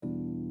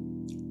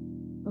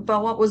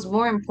But what was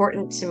more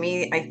important to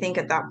me, I think,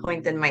 at that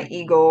point than my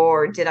ego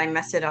or did I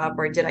mess it up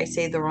or did I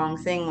say the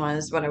wrong thing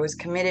was what I was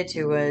committed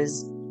to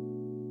was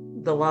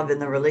the love in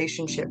the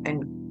relationship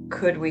and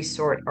could we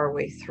sort our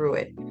way through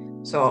it.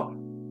 So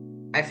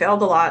I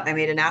failed a lot. I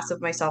made an ass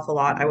of myself a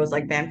lot. I was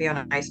like Bambi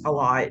on ice a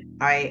lot.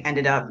 I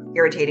ended up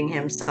irritating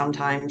him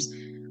sometimes.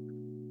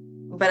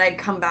 But I'd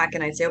come back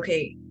and I'd say,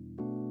 okay,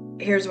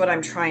 here's what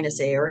I'm trying to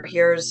say, or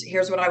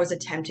here's what I was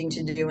attempting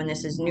to do, and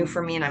this is new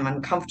for me, and I'm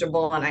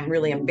uncomfortable, and I'm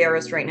really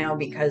embarrassed right now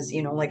because,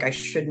 like I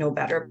should know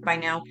better by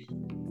now.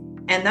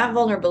 And that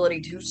vulnerability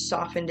too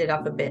softened it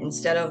up a bit.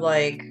 Instead of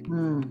like,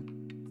 Hmm.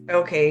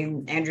 okay,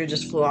 Andrew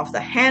just flew off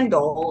the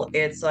handle,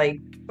 it's like,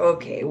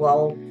 okay,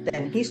 well,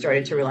 then he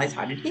started to realize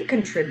how did he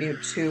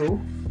contribute to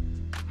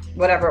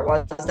whatever it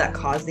was that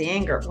caused the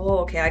anger. Oh,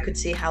 okay, I could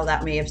see how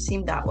that may have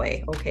seemed that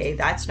way. Okay,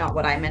 that's not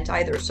what I meant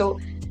either. So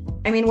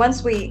I mean,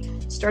 once we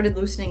started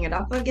loosening it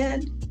up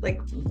again, like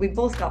we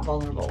both got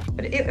vulnerable,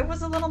 but it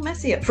was a little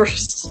messy at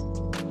first.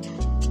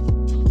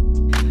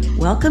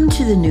 Welcome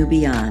to The New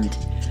Beyond,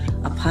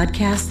 a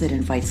podcast that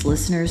invites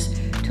listeners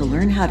to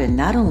learn how to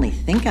not only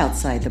think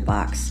outside the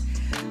box,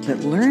 but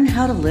learn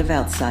how to live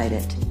outside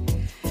it.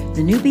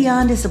 The New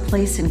Beyond is a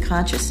place in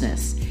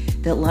consciousness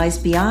that lies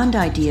beyond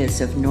ideas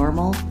of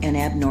normal and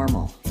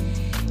abnormal.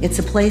 It's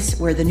a place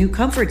where the new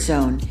comfort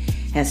zone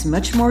has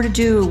much more to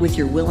do with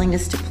your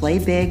willingness to play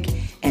big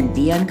and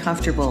be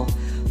uncomfortable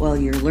while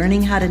you're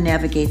learning how to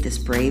navigate this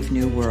brave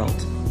new world.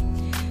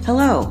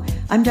 Hello,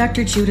 I'm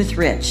Dr. Judith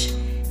Rich,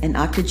 an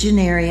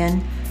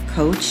octogenarian,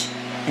 coach,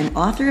 and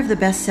author of the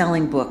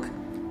best-selling book,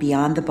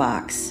 Beyond the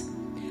Box.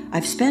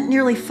 I've spent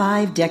nearly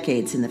 5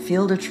 decades in the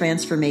field of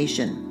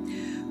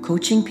transformation,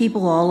 coaching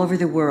people all over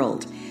the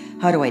world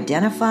how to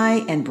identify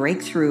and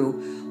break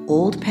through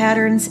old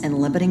patterns and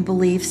limiting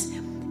beliefs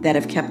that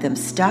have kept them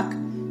stuck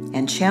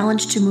and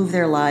challenged to move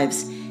their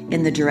lives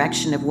in the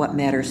direction of what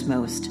matters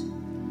most.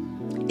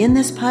 In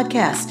this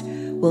podcast,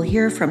 we'll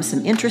hear from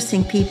some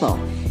interesting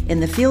people in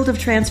the field of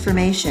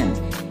transformation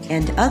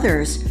and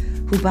others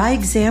who, by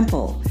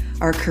example,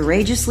 are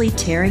courageously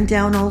tearing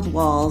down old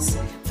walls,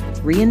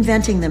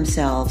 reinventing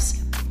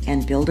themselves,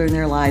 and building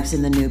their lives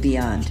in the new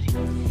beyond.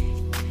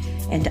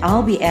 And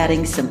I'll be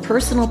adding some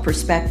personal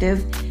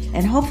perspective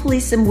and hopefully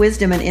some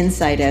wisdom and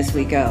insight as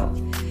we go.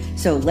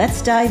 So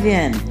let's dive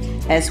in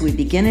as we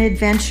begin an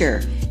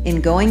adventure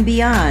in going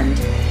beyond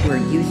where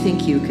you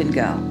think you can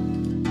go.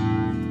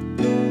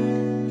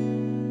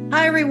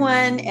 Hi,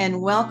 everyone,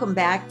 and welcome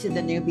back to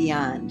The New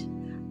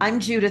Beyond. I'm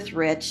Judith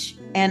Rich,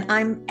 and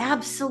I'm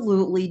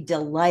absolutely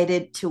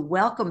delighted to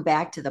welcome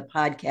back to the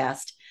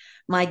podcast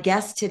my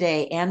guest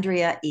today,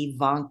 Andrea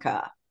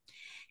Ivanka.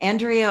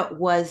 Andrea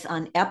was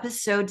on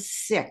episode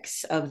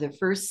 6 of the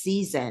first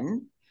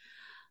season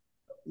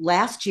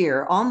last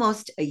year,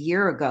 almost a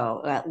year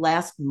ago,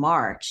 last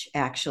March,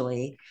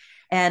 actually.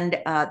 And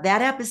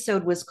that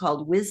episode was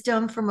called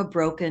Wisdom from a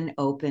Broken,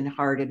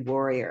 Open-Hearted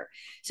Warrior.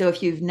 So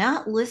if you've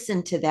not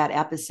listened to that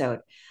episode,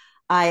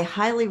 I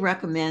highly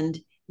recommend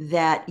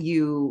that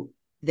you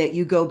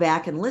go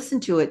back and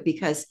listen to it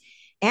because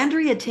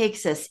Andrea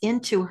takes us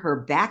into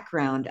her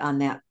background on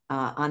that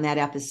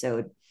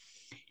episode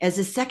as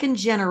a second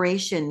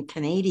generation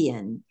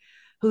Canadian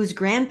whose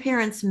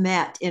grandparents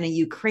met in a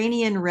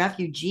Ukrainian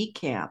refugee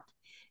camp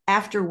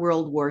after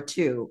World War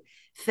II,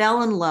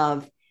 fell in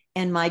love,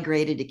 and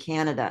migrated to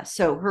Canada.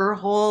 So her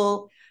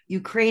whole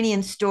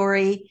Ukrainian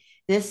story,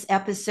 this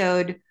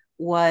episode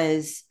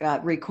was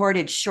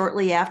recorded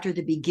shortly after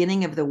the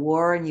beginning of the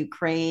war in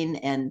Ukraine,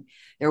 and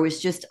there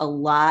was just a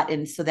lot.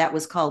 And so that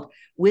was called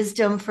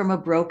Wisdom from a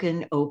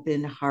Broken,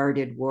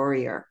 Open-Hearted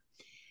Warrior.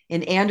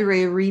 And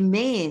Andrea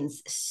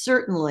remains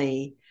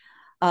certainly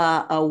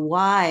a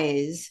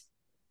wise,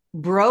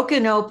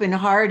 broken,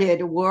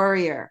 open-hearted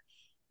warrior.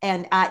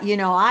 And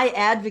I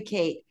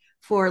advocate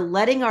for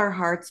letting our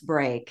hearts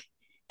break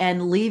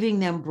and leaving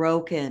them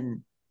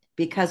broken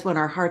because when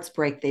our hearts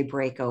break, they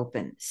break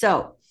open.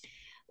 So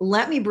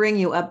let me bring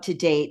you up to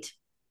date,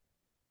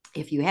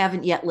 if you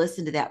haven't yet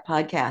listened to that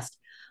podcast,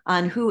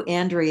 on who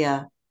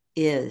Andrea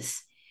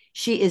is.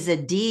 She is a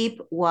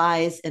deep,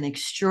 wise, and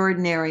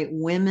extraordinary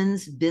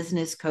women's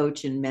business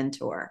coach and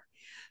mentor.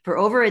 For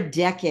over a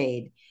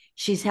decade,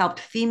 she's helped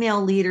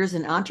female leaders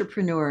and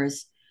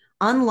entrepreneurs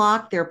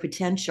unlock their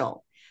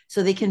potential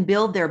so they can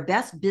build their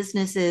best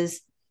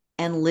businesses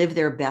and live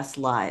their best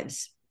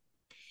lives.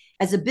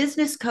 As a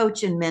business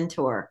coach and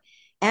mentor,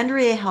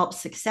 Andrea helps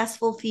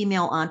successful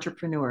female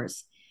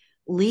entrepreneurs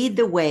lead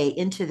the way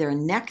into their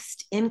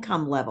next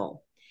income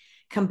level,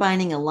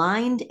 combining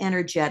aligned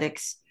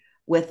energetics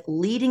with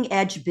leading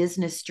edge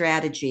business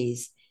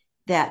strategies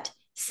that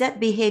set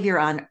behavior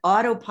on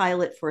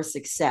autopilot for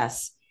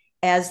success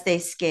as they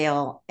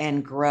scale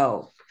and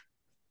grow.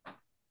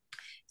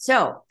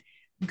 So,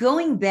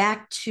 going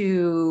back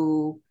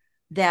to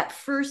that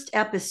first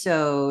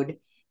episode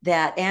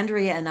that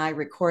Andrea and I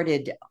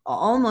recorded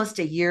almost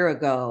a year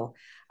ago,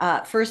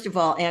 first of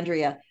all,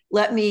 Andrea,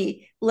 let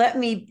me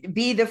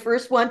be the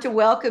first one to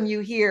welcome you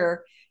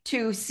here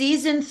to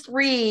season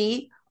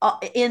 3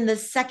 in the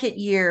second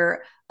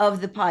year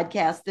of the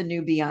podcast, The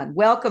New Beyond.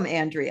 Welcome,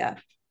 Andrea.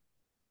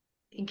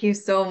 Thank you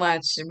so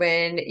much.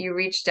 When you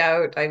reached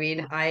out, I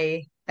mean,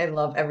 I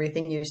love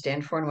everything you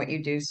stand for and what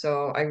you do,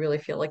 so I really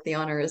feel like the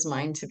honor is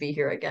mine to be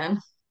here again.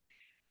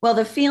 Well,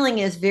 the feeling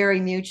is very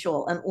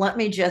mutual. And let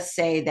me just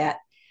say that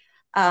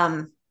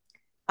um,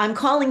 I'm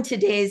calling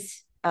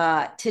today's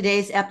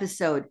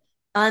episode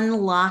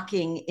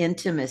Unlocking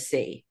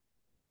Intimacy.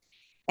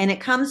 And it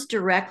comes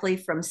directly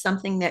from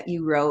something that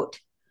you wrote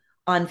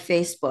on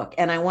Facebook.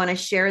 And I want to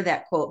share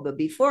that quote. But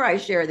before I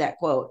share that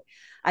quote,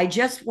 I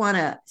just want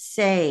to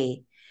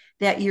say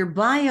that your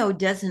bio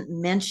doesn't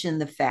mention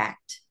the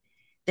fact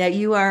that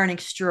you are an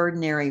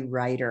extraordinary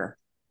writer.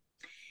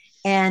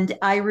 And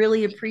I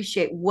really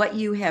appreciate what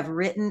you have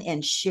written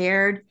and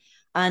shared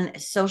on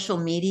social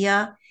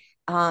media.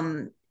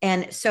 And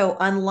so,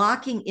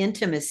 unlocking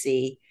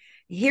intimacy,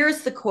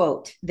 here's the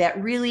quote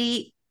that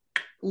really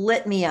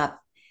lit me up.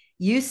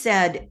 You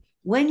said,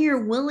 when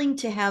you're willing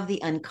to have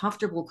the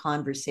uncomfortable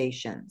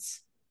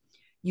conversations,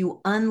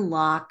 you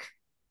unlock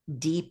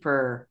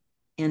deeper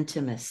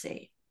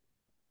intimacy.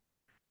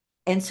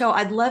 And so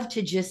I'd love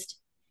to just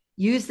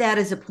use that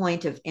as a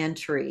point of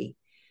entry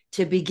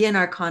to begin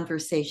our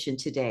conversation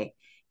today.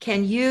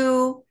 Can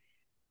you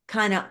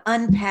kind of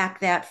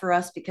unpack that for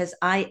us? Because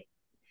I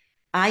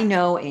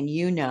know and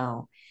you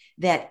know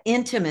that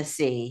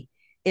intimacy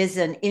is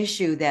an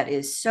issue that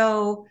is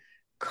so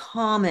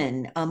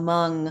common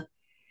among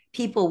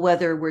people,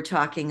 whether we're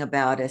talking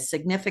about a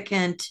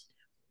significant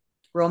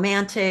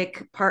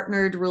romantic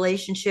partnered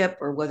relationship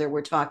or whether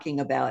we're talking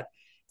about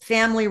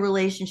family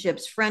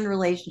relationships, friend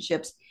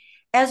relationships,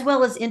 as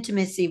well as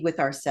intimacy with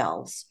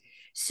ourselves.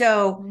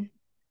 So,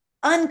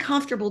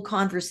 uncomfortable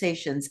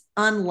conversations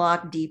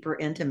unlock deeper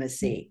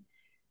intimacy.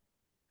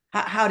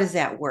 How does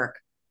that work?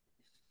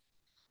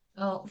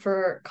 Well,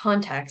 for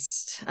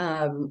context,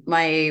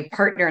 my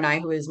partner and I,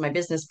 who is my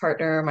business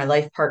partner, my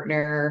life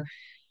partner,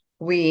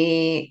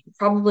 we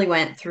probably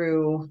went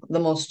through the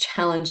most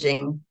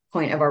challenging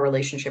point of our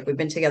relationship. We've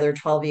been together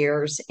 12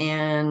 years,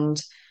 and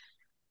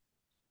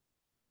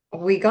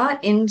we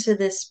got into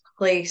this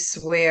place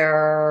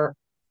where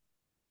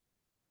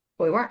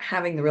we weren't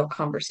having the real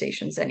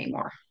conversations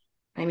anymore.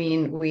 I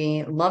mean,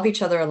 we love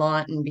each other a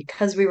lot, and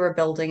because we were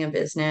building a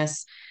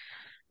business,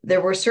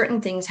 there were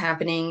certain things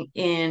happening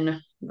in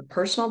the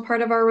personal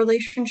part of our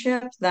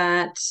relationship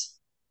that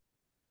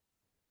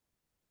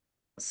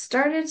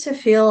started to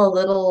feel a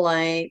little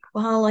like,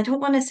 well, I don't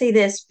want to say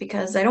this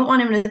because I don't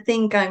want him to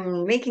think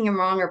I'm making him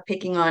wrong or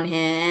picking on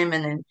him.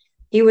 And then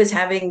he was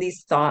having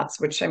these thoughts,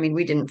 which I mean,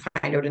 we didn't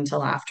find out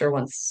until after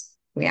once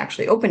we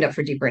actually opened up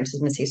for deeper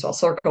intimacy. So I'll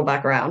circle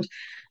back around.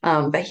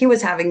 But he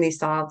was having these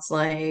thoughts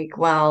like,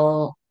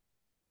 well,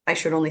 I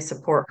should only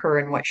support her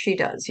in what she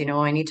does. You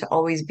know, I need to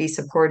always be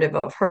supportive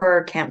of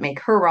her, can't make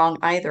her wrong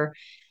either.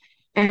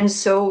 And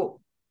so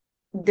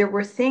there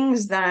were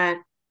things that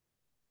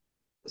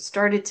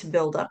started to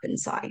build up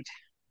inside,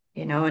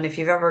 you know, and if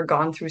you've ever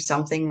gone through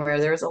something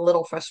where there's a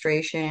little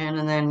frustration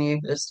and then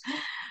you just,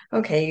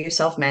 okay, you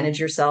self-manage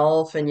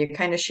yourself and you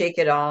kind of shake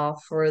it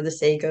off for the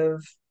sake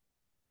of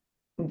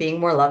being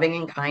more loving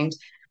and kind.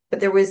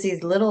 But there was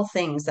these little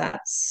things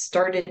that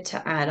started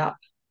to add up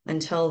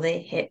until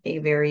they hit a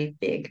very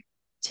big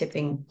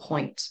tipping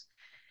point.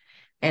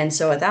 And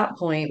so at that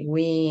point,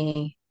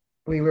 we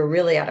were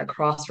really at a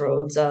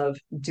crossroads of,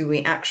 do we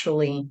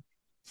actually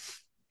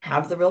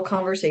have the real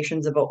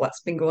conversations about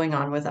what's been going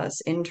on with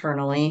us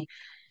internally,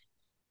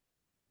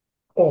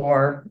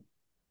 or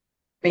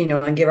you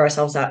know, and give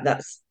ourselves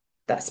that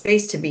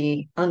space to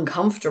be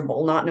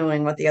uncomfortable, not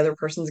knowing what the other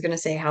person's going to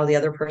say, how the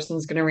other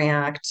person's going to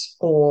react,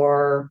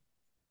 or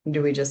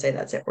do we just say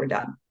that's it, we're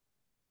done?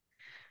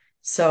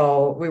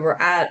 So we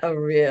were at a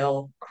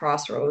real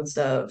crossroads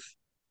of,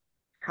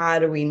 how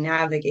do we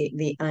navigate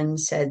the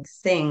unsaid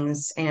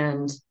things?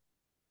 And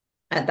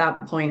at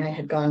that point, I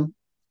had gone,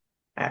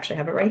 I actually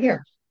have it right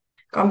here,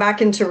 gone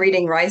back into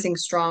reading Rising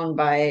Strong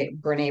by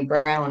Brene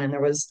Brown. And there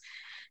was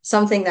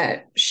something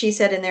that she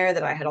said in there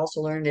that I had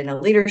also learned in a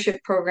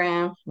leadership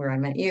program where I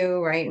met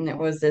you, right? And it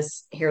was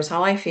this, here's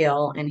how I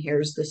feel, and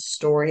here's the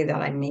story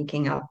that I'm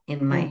making up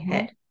in my Mm-hmm.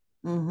 head.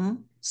 Mm-hmm.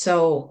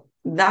 So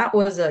that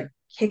was a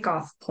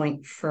kickoff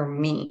point for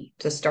me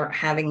to start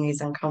having these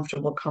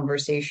uncomfortable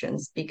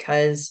conversations,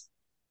 because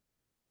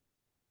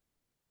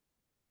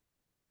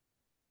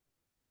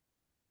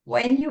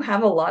when you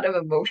have a lot of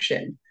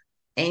emotion,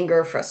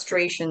 anger,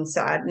 frustration,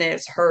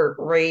 sadness, hurt,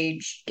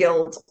 rage,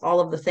 guilt,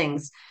 all of the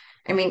things,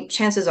 I mean,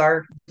 chances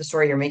are the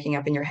story you're making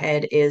up in your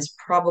head is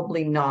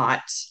probably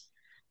not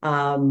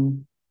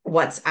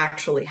what's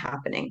actually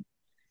happening.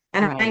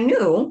 And Right.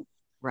 I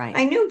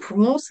Right. knew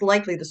most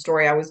likely the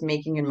story I was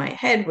making in my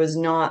head was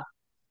not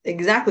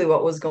exactly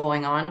what was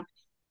going on,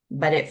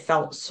 but it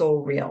felt so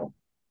real.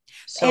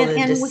 So the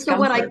And so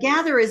what I discomfort,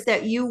 gather is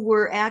that you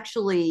were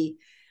actually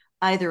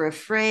either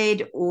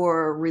afraid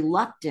or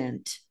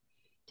reluctant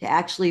to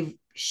actually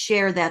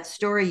share that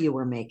story you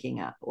were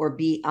making up or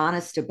be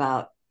honest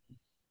about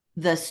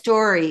the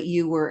story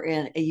you were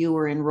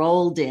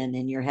enrolled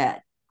in your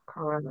head.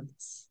 correct.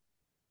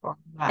 for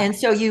that. And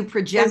so you Because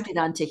projected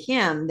onto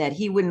him that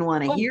he wouldn't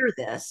want to hear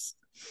this.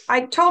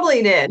 I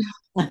totally did.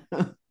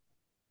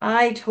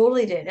 I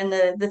totally did. And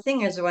the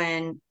thing is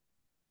when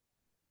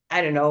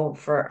I don't know,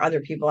 for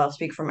other people, I'll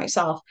speak for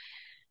myself.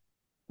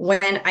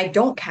 When I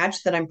don't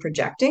catch that I'm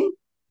projecting,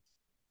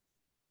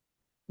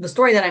 the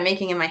story that I'm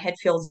making in my head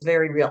feels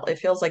very real. It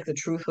feels like the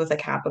truth with a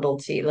capital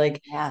T. Like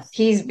Yes.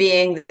 he's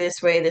being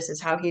this way, this is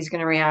how he's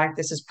going to react,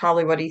 this is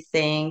probably what he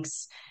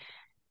thinks.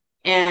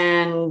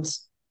 And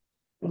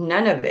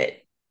none of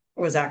it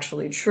was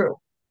actually true.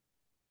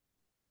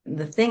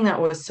 The thing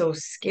that was so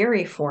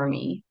scary for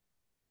me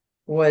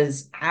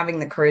was having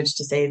the courage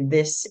to say,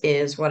 this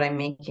is what I'm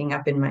making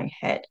up in my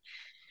head,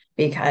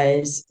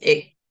 because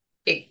it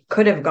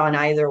could have gone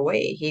either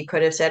way. He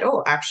could have said,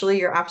 "Oh, actually,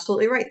 you're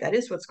absolutely right. That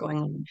is what's going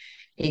on."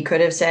 He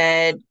could have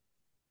said,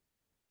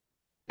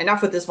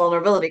 "Enough with this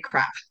vulnerability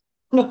crap."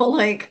 No,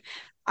 like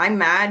I'm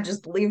mad,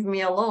 just leave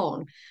me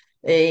alone.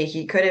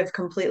 He could have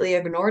completely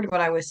ignored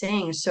what I was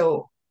saying.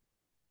 So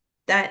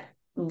that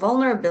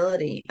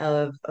vulnerability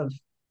of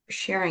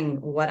sharing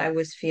what I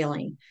was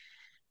feeling,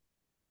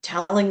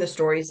 telling the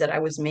stories that I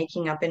was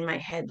making up in my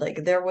head,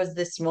 like there was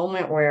this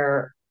moment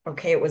where,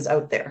 okay, it was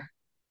out there.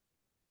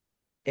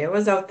 It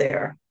was out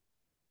there.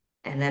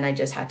 And then I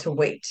just had to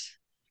wait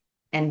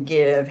and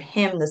give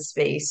him the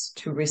space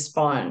to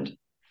respond.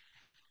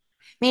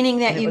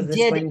 Meaning And that it was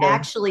this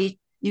window.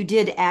 you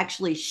did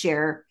actually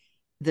share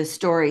the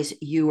stories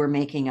you were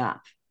making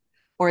up,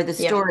 or Yeah,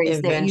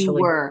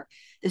 eventually.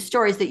 the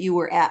stories that you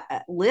were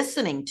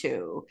listening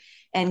to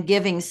and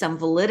giving some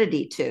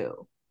validity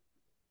to.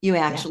 You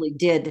Yeah, actually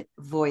did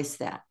voice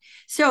that.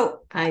 So,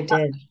 I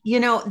did. you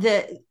know,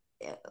 the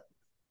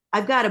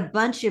I've got a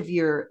bunch of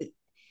your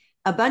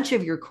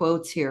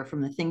quotes here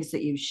from the things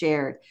that you've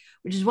shared,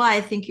 which is why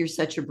I think you're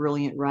such a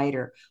brilliant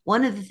writer.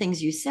 One of the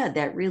things you said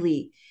that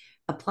really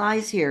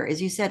applies here is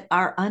you said,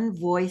 our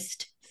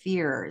unvoiced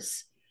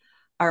fears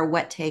are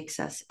what takes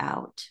us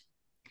out.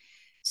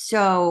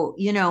 So,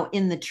 you know,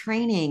 in the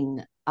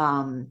training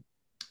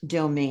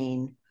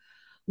domain,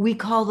 we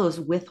call those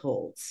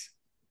withholds.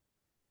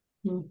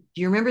 Do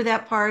you remember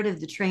that part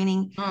of the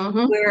training Mm-hmm,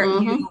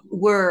 mm-hmm.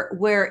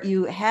 where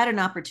you had an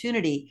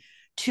opportunity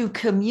to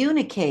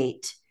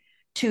communicate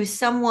to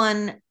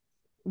someone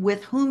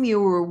with whom you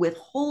were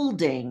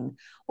withholding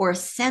or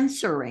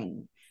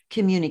censoring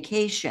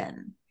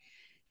communication,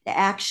 to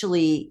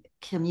actually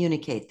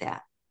communicate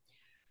that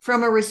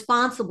from a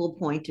responsible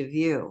point of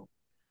view.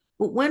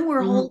 But when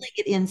we're Mm-hmm. holding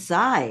it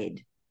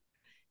inside,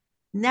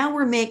 now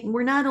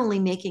we're not only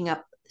making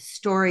up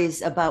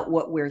stories about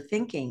what we're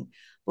thinking,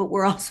 but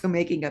we're also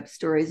making up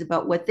stories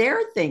about what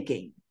they're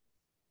thinking.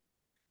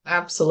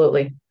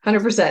 Absolutely.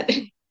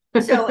 100%.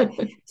 So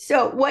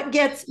so what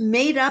gets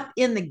made up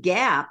in the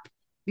gap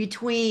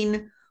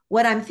between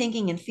what I'm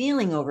thinking and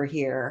feeling over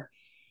here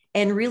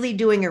and really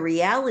doing a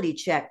reality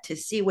check to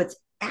see what's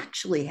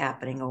actually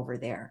happening over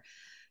there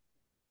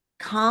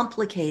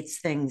complicates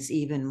things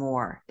even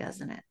more,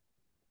 doesn't it?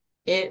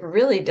 It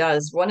really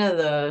does. One of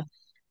the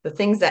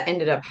things that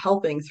ended up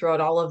helping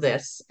throughout all of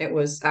this, it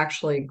was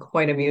actually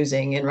quite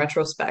amusing in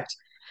retrospect.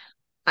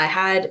 I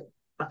had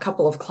a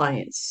couple of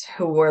clients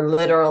who were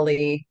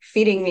literally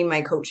feeding me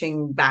my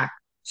coaching back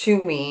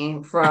to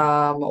me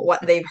from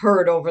what they've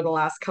heard over the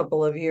last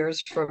couple of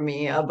years from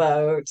me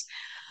about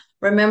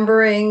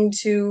remembering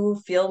to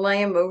feel my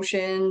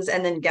emotions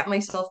and then get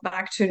myself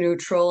back to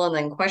neutral and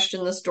then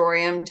question the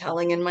story I'm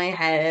telling in my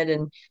head.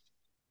 And,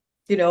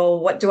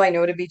 what do I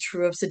know to be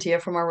true of Satya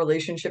from our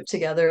relationship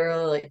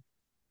together? Like,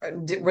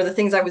 were the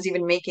things I was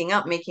even making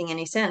up making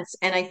any sense?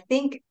 And I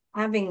think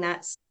having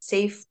that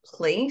safe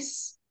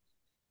place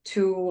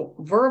to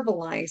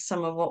verbalize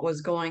some of what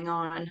was going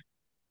on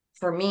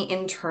for me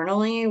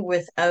internally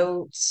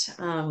without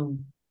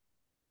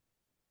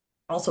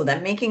also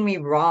them making me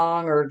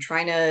wrong or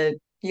trying to,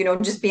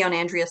 just be on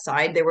Andrea's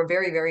side. They were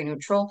very, very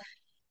neutral.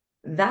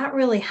 That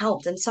really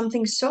helped. And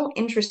something so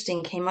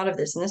interesting came out of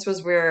this. And this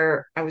was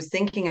where I was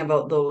thinking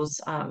about those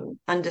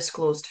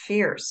undisclosed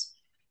fears.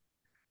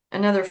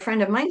 Another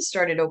friend of mine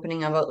started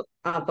opening up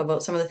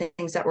about some of the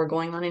things that were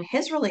going on in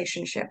his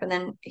relationship. And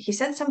then he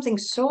said something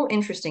so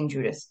interesting,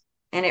 Judith,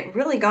 and it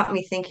really got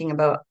me thinking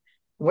about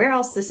where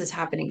else this is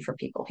happening for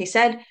people. He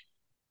said,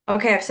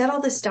 "Okay, I've said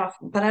all this stuff,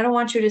 but I don't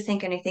want you to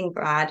think anything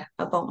bad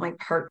about my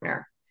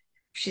partner.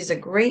 She's a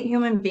great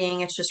human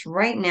being. It's just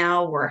right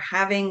now we're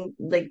having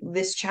like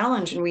this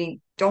challenge and we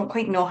don't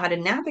quite know how to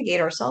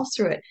navigate ourselves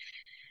through it."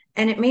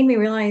 And it made me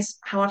realize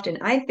how often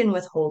I've been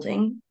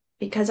withholding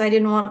because I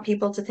didn't want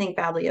people to think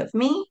badly of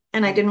me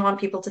and I Yeah. didn't want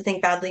people to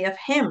think badly of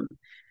him.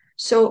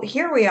 So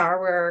here we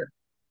are,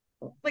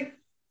 like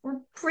we're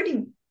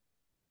pretty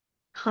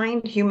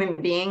kind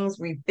human beings.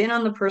 We've been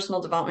on the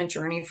personal development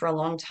journey for a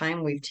long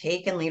time. We've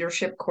taken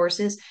leadership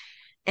courses.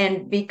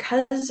 And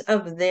because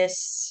of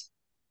this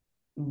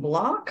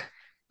block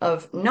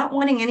of not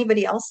wanting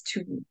anybody else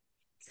to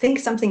think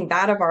something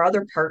bad of our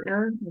other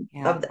partner,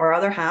 Yeah. of our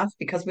other half,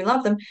 because we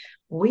love them,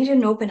 we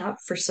didn't open up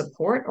for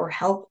support or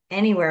help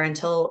anywhere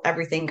until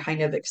everything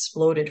kind of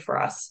exploded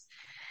for us.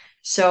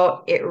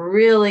 So it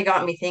really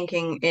got me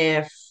thinking,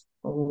 if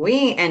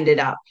we ended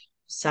up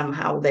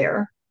somehow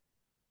there,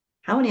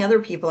 how many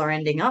other people are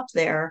ending up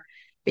there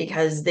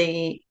because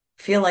they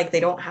feel like they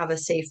don't have a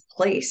safe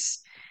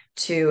place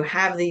to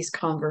have these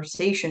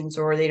conversations,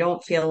 or they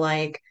don't feel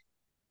like,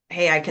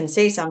 hey, I can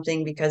say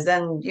something because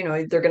then,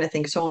 they're going to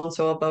think so and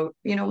so about,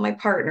 my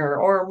partner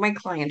or my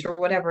client or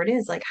whatever it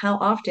is. Like, how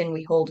often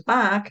we hold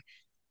back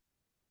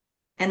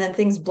and then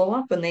things blow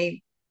up when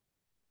they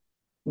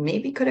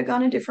maybe could have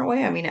gone a different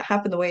way. I mean, it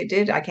happened the way it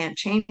did. I can't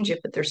change it,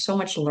 but there's so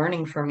much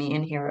learning for me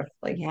in here.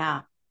 Like,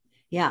 Yeah.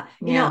 Yeah.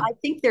 yeah, I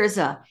think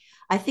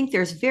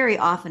there's very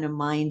often a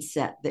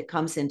mindset that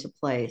comes into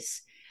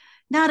place,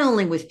 not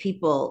only with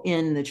people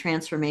in the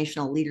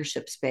transformational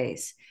leadership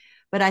space,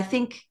 but I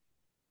think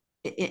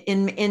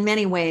in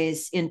many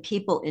ways in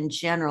people in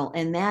general.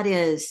 And that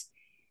is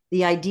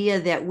the idea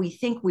that we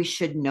think we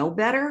should know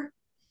better.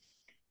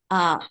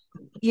 Uh,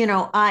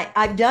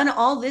 I've done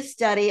all this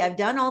study, I've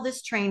done all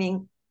this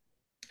training,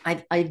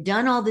 I've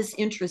done all this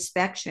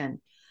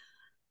introspection.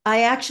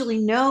 I actually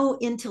know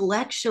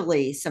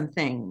intellectually some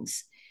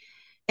things,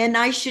 and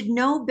I should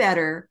know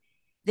better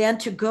than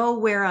to go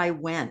where I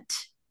went,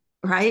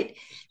 right?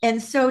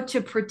 And so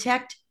to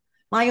protect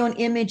my own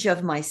image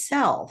of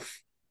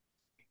myself,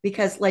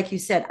 because like you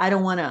said, I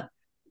don't want to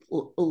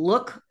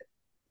look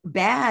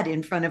bad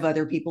in front of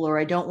other people, or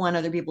I don't want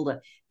other people to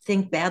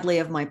think badly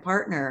of my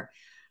partner.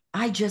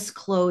 I just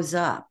close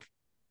up.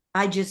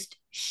 I just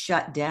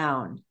shut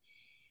down.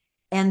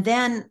 And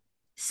then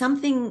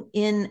something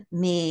in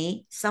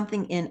me,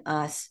 something in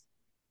us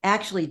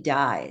actually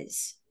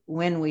dies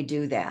when we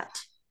do that.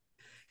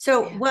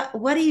 So yeah.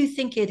 what do you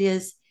think it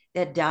is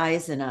that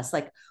dies in us?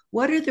 Like,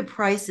 what are the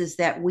prices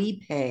that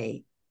we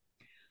pay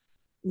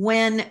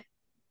when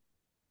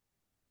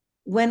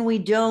when we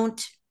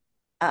don't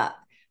uh,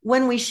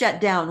 when we shut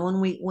down,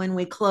 when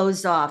we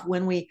close off,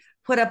 when we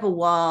put up a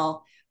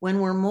wall, when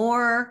we're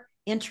more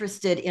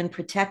interested in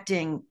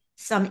protecting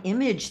some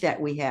image that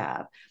we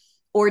have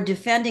or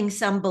defending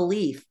some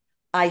belief?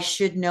 I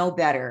should know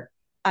better.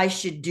 I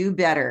should do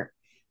better.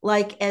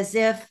 Like as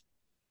if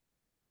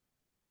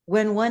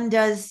when one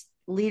does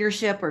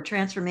leadership or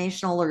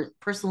transformational or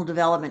personal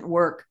development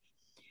work,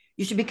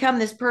 you should become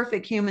this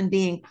perfect human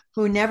being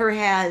who never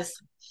has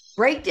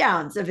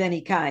breakdowns of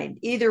any kind,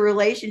 either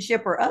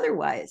relationship or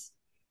otherwise.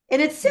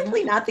 And it's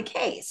simply Yeah. not the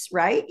case,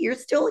 right? You're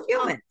still Oh,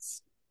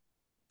 humans.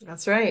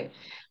 that's right.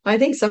 I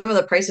think some of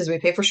the prices we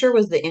pay for sure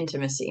was the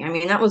intimacy. I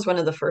mean, that was one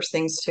of the first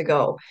things to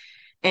go.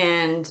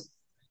 And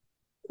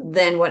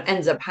then what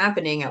ends up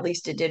happening, at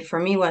least it did for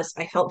me, was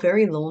I felt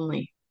very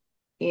lonely.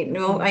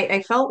 Mhm.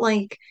 I felt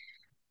like,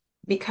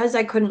 because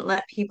I couldn't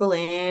let people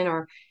in,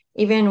 or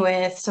even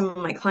with some of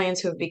my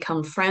clients who have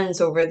become friends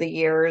over the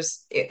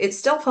years, it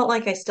still felt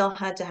like I still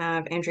had to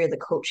have Andrea the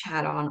coach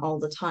hat on all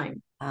the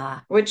time,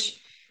 Ah, which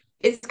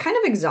is kind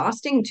of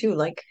exhausting too.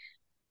 Like,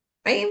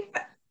 I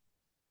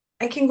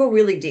I can go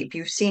really deep.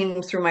 You've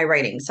seen through my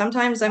writing.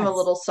 Sometimes I'm a yes.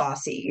 little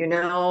saucy,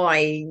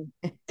 I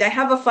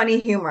have a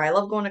funny humor. I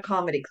love going to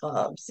comedy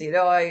clubs.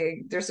 I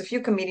there's a few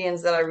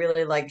comedians that I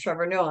really like,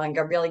 Trevor Noah and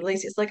Gabrielle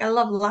Iglesias. Like, I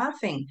love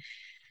laughing.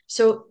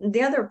 So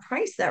the other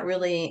price that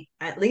really,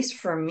 at least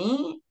for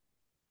me,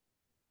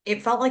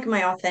 it felt like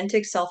my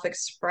authentic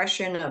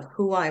self-expression of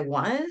who I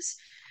was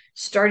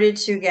started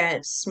to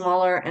get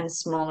smaller and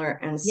smaller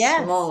and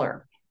Yes.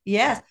 smaller.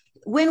 Yes.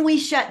 When we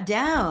shut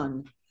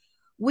down,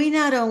 we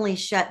not only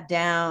shut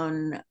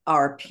down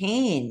our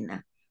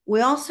pain,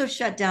 we also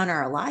shut down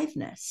our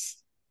aliveness.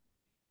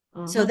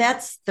 So Hmm.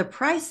 that's the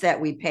price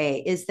that we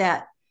pay, is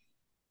that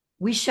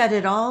we shut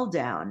it all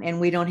down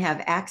and we don't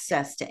have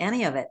access to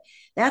any of it.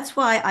 That's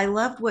why I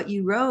loved what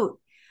you wrote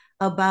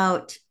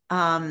about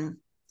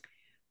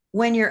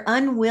when you're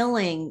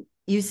unwilling.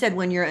 You said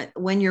when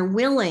you're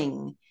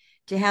willing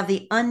to have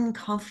the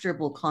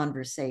uncomfortable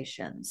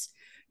conversations,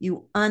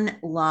 you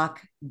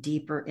unlock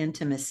deeper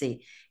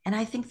intimacy. And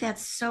I think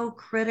that's so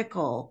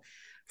critical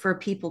for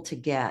people to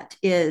get,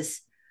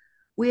 is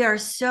we are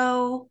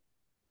so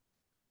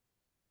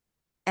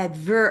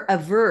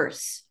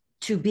averse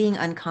to being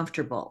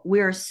uncomfortable.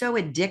 We are so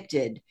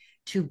addicted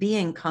to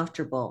being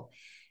comfortable.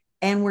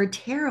 And we're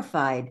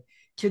terrified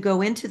to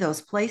go into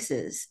those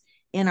places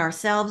in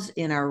ourselves,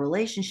 in our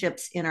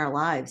relationships, in our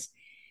lives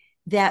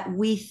that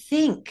we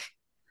think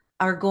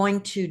are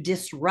going to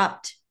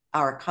disrupt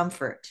our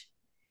comfort,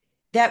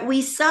 that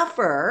we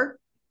suffer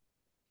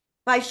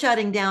by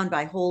shutting down,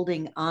 by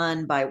holding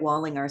on, by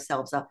walling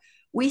ourselves up.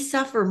 We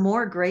suffer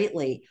more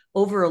greatly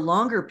over a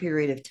longer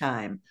period of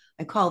time.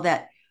 I call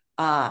that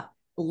uh,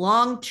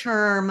 long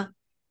term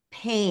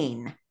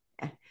pain.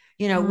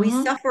 We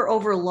Hmm. suffer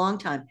over a long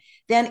time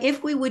than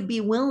if we would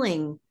be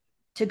willing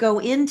to go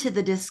into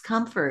the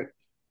discomfort,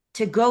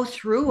 to go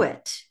through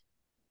it.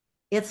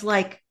 It's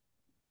like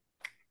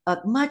a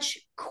much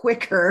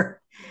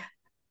quicker,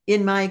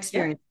 in my Yeah.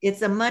 experience,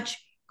 it's a much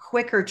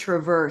quicker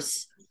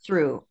traverse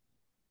through.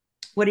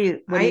 What do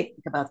you I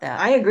think about that?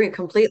 I agree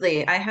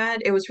completely.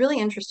 It was really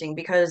interesting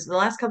because the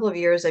last couple of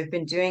years I've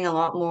been doing a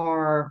lot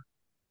more.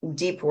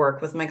 deep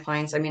work with my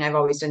clients. I mean, I've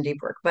always done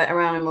deep work, but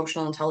around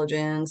emotional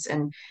intelligence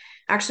and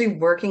actually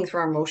working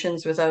through our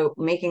emotions without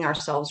making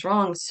ourselves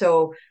wrong.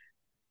 So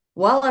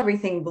while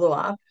everything blew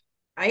up,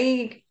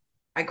 I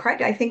I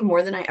cried, I think,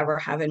 more than I ever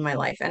have in my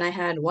life. And I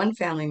had one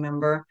family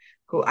member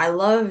who I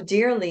love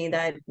dearly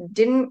that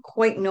didn't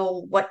quite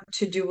know what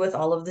to do with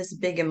all of this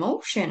big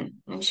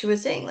emotion. And she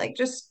was saying, like,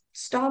 just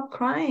stop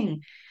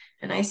crying.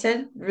 And I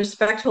said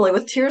respectfully,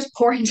 with tears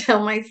pouring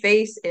down my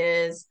face,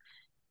 is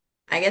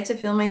I get to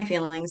feel my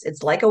feelings.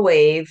 It's like a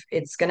wave.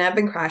 It's gonna ebb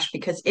and crash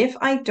because if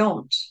I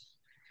don't,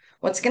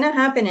 what's gonna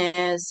happen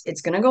is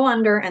it's gonna go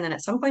under and then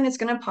at some point it's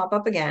gonna pop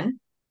up again.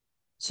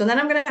 So then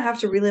I'm going to have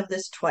to relive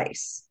this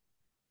twice.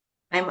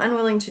 I'm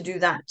unwilling to do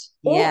that.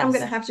 Or I'm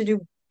going to Yes. have to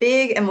do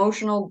big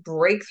emotional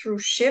breakthrough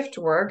shift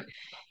work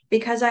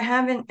because I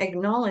haven't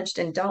acknowledged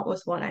and dealt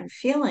with what I'm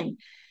feeling.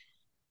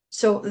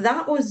 So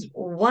that was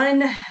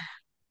one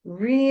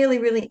really,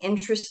 really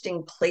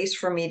interesting place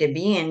for me to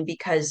be in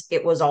because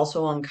it was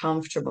also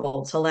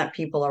uncomfortable to let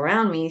people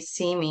around me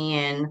see me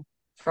in,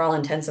 for all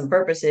intents and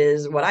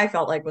purposes, what I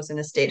felt like was in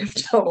a state of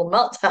total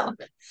meltdown,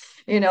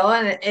 and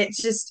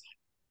it's just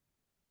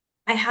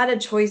I had a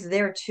choice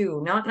there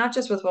too, not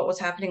just with what was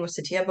happening with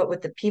Satya, but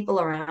with the people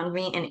around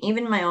me and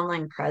even my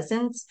online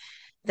presence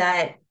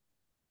that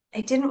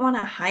I didn't want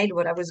to hide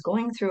what I was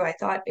going through. I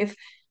thought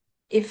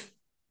if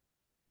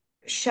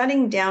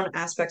shutting down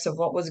aspects of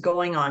what was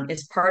going on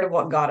is part of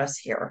what got us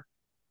here,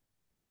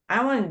 I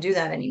don't want to do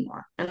that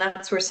anymore. And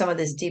that's where some of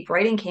this deep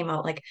writing came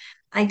out. Like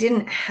I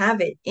didn't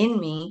have it in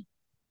me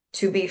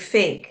to be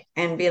fake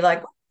and be like,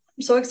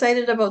 I'm so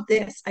excited about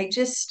this.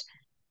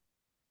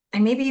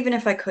 And maybe even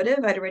if I could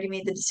have, I'd already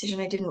made the decision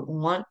I didn't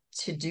want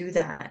to do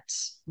that.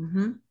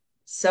 Mm-hmm.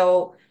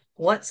 So,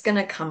 what's going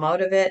to come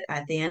out of it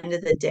at the end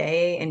of the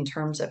day in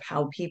terms of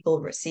how people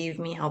receive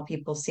me, how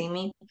people see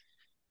me?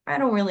 I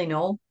don't really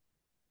know.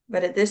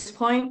 But at this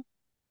point,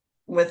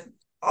 with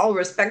all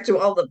respect to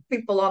all the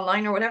people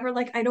online or whatever,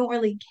 like, I don't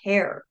really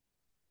care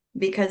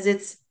because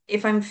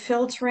if I'm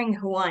filtering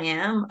who I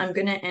am, I'm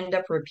going to end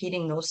up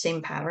repeating those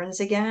same patterns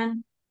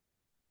again.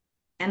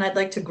 And I'd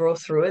like to grow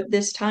through it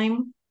this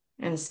time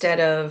instead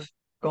of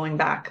going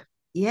back.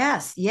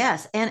 Yes,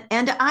 yes. And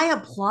I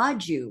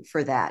applaud you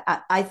for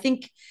that. I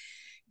think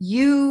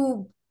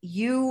you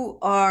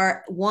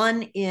are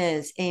one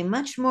is a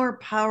much more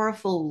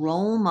powerful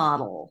role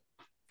model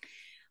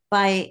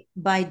by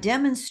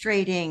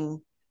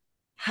demonstrating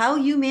how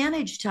you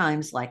manage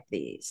times like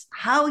these,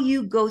 how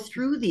you go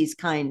through these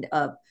kind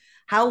of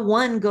how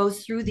one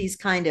goes through these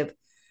kind of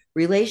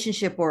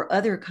relationship or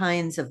other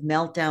kinds of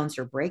meltdowns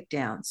or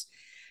breakdowns.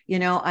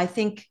 I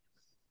think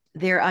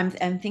I'm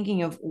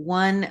thinking of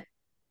one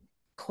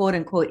quote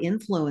unquote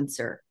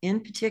influencer in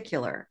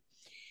particular.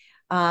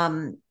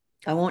 Um,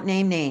 I won't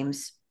name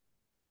names.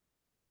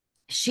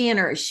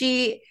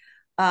 She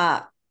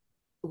uh,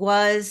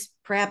 was,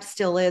 perhaps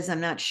still is,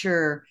 I'm not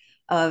sure,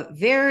 a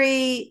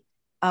very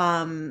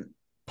popular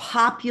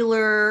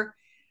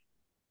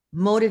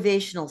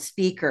motivational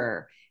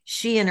speaker.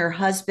 She and her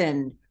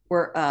husband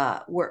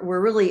were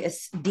really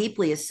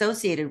deeply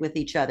associated with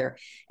each other,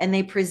 and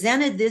they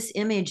presented this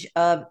image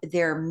of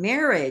their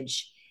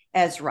marriage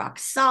as rock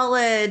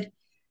solid,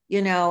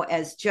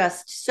 as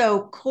just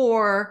so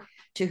core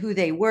to who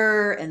they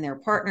were and their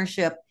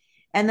partnership.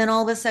 And then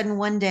all of a sudden,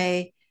 one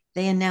day,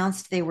 they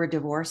announced they were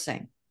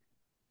divorcing,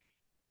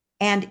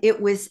 and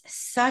it was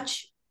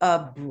such a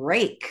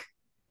break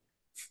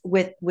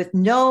with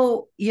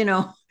no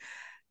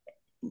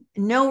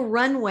no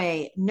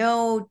runway,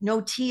 no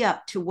tee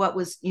up to what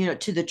was,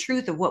 to the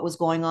truth of what was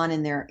going on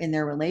in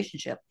their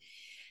relationship,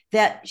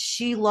 that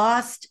she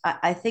lost.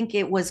 I think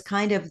it was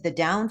kind of the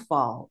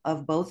downfall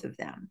of both of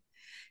them.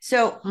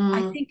 So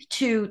I Mm, think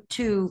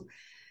to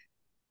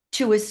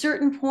a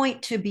certain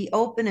point, to be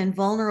open and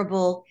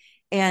vulnerable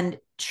and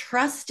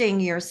trusting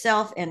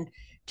yourself and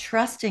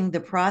trusting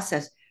the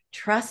process,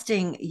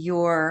 trusting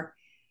your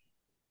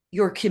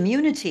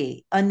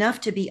community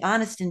enough to be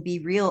honest and be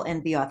real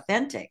and be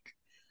authentic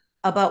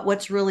about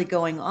what's really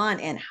going on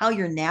and how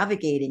you're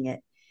navigating it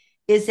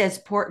is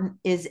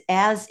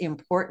as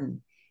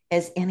important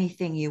as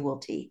anything you will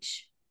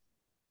teach.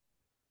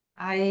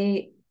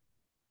 I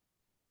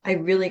I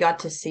really got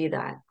to see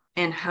that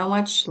and how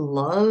much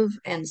love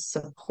and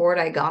support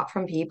I got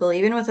from people,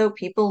 even without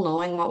people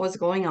knowing what was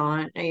going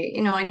on.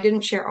 I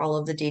didn't share all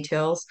of the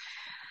details,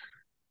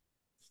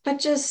 but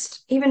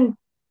just even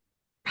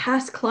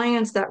past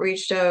clients that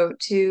reached out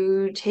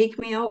to take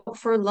me out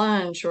for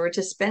lunch or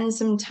to spend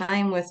some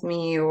time with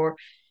me, or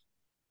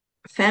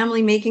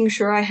family making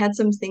sure I had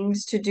some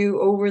things to do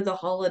over the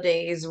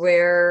holidays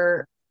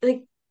where,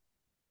 like,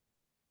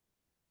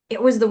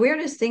 it was the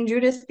weirdest thing,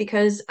 Judith,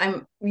 because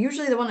I'm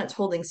usually the one that's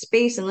holding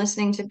space and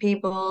listening to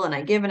people, and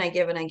I give and I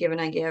give and I give and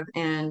I give.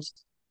 And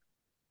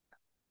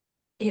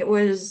it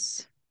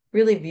was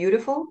really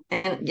beautiful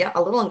and, yeah,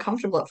 a little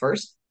uncomfortable at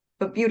first,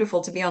 but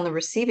beautiful to be on the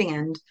receiving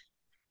end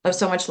of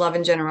so much love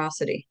and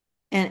generosity.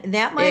 And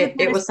that might have It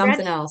been it a was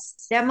something stretch.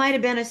 else. That might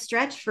have been a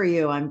stretch for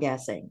you, I'm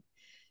guessing.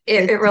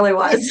 It It's really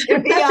was. to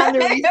be on the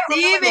It really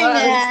receiving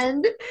was.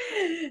 end.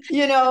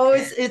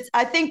 It's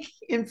I think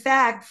in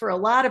fact for a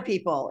lot of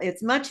people,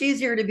 it's much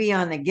easier to be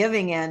on the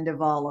giving end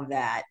of all of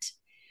that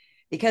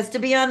because to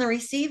be on the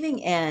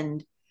receiving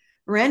end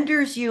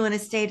renders you in a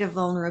state of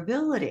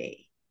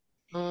vulnerability.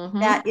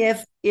 That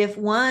Hmm. if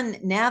one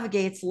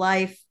navigates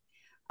life,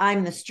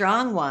 I'm the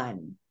strong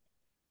one,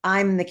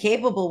 I'm the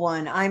capable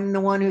one, I'm the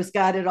one who's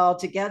got it all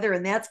together,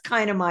 and that's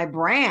kind of my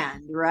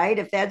brand, right?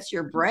 If that's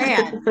your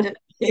brand,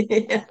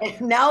 Yeah.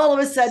 and now all of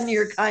a sudden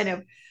you're kind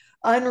of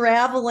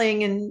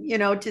unraveling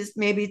and just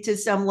maybe to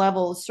some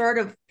level sort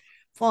of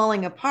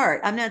falling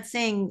apart. I'm not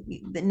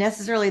saying that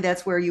necessarily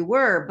that's where you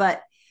were,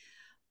 but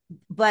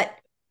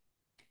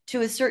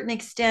to a certain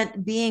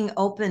extent being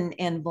open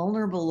and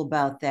vulnerable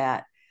about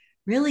that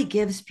really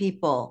gives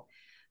people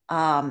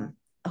a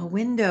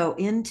window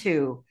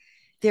into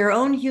their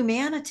own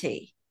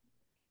humanity,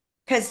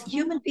 because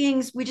human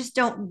beings, we just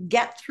don't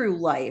get through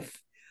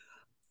life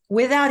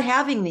without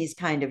having these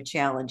kind of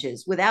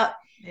challenges, without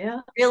Yeah.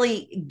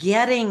 really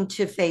getting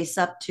to face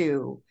up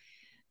to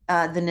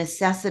the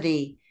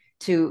necessity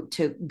to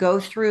go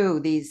through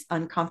these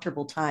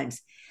uncomfortable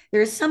times.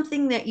 There's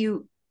something that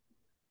you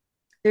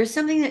there's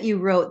something that you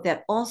wrote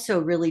that also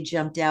really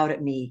jumped out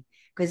at me,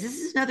 because this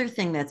is another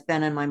thing that's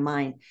been on my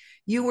mind.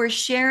 You were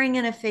sharing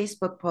in a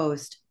Facebook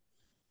post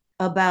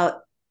about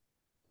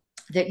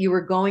that you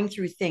were going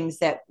through things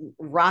that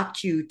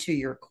rocked you to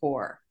your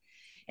core.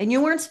 And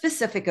you weren't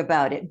specific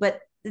about it,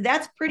 but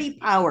that's pretty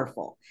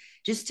powerful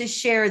just to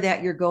share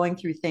that you're going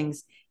through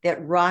things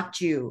that rocked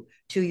you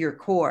to your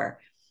core.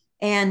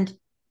 And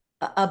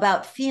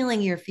about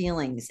feeling your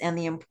feelings and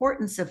the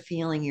importance of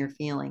feeling your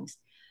feelings.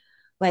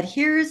 But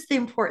here's the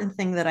important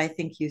thing that I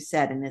think you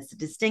said, and it's a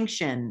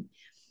distinction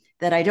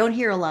that I don't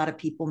hear a lot of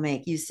people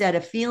make. You said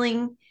a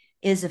feeling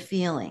is a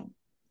feeling,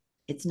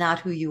 it's not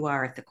who you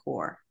are at the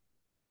core.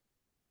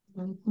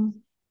 Hmm.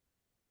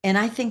 And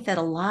I think that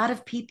a lot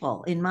of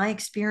people, in my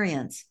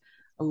experience,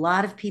 a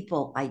lot of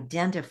people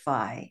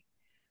identify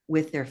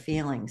with their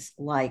feelings.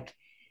 Like,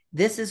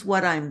 this is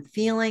what I'm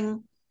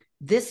feeling.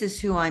 This is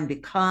who I've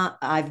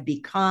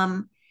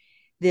become.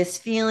 This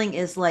feeling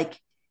is like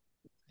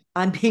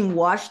I'm being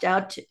washed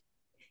out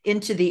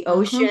into the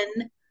ocean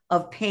Hmm.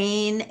 of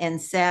pain and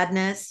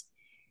sadness.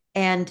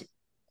 And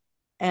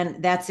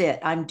that's it.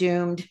 I'm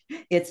doomed.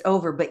 It's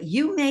over. But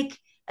you make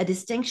a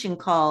distinction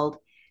called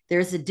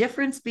there's a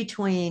difference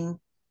between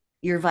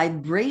your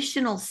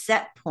vibrational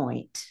set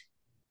point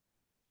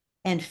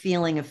and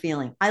feeling a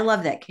feeling. I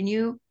love that. Can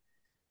you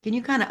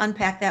kind of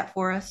unpack that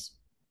for us?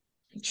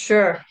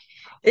 Sure.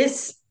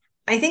 This,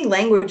 I think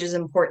language is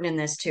important in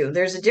this too.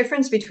 There's a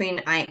difference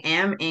between I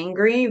am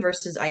angry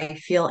versus I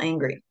feel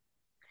angry.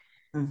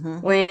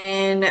 Mm-hmm.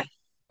 When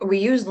we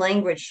use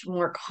language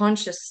more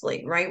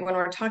consciously, right? When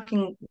we're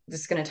talking,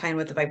 this is going to tie in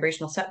with the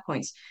vibrational set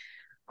points.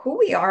 Who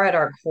we are at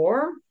our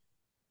core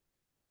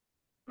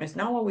is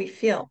not what we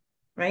feel,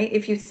 right?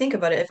 If you think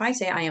about it, if I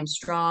say I am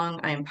strong,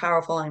 I am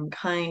powerful, I am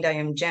kind, I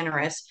am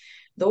generous,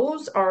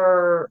 those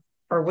are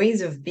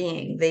ways of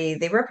being.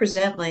 They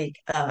represent like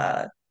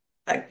a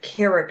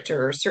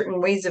character, certain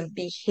ways of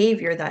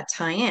behavior that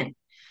tie in.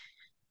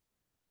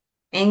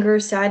 Anger,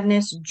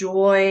 sadness,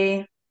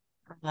 joy,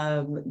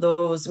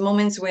 those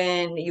moments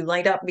when you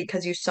light up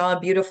because you saw a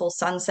beautiful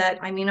sunset.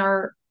 I mean,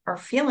 our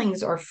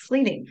feelings are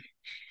fleeting.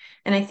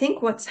 And I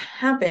think what's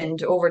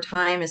happened over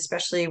time,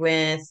 especially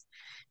with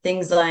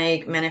things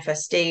like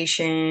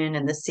manifestation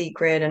and the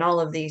secret and all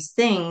of these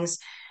things,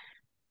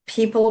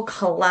 people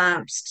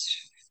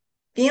collapsed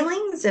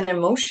feelings and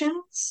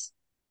emotions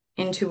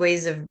into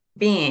ways of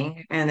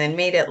being and then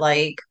made it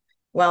like,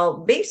 well,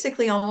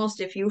 basically,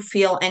 almost if you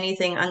feel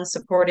anything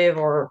unsupportive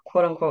or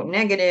quote unquote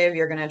negative,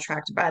 you're going to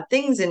attract bad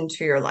things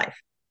into your life.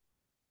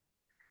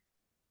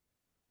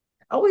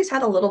 Always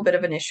had a little bit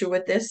of an issue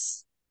with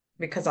this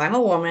because I'm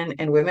a woman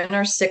and women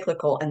are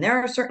cyclical. And there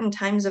are certain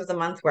times of the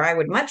month where I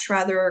would much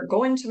rather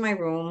go into my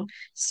room,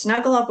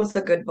 snuggle up with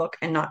a good book,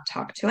 and not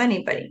talk to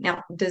anybody.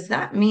 Now, does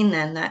that mean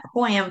then that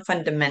who I am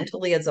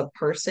fundamentally as a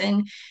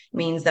person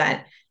means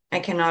that I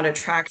cannot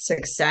attract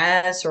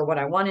success or what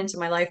I want into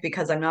my life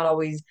because I'm not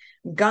always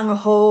gung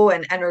ho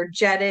and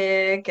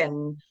energetic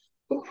and,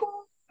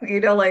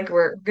 like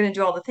we're going to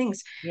do all the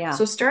things. Yeah.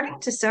 So, starting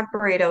to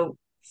separate out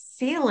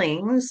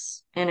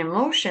feelings and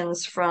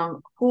emotions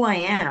from who I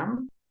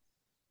am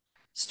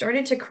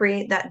started to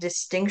create that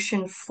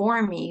distinction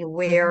for me Mm-hmm.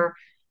 where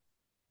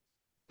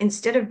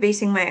instead of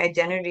basing my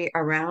identity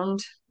around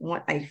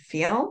what I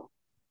feel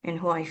and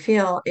who I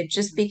feel, it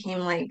just became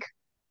like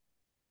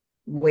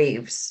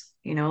waves,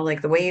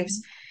 like the waves.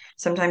 Mm-hmm.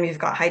 Sometimes you've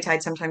got high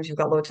tide, sometimes you've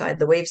got low tide.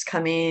 The waves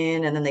come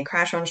in and then they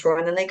crash on shore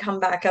and then they come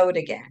back out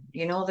again.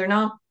 They're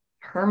not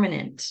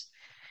permanent.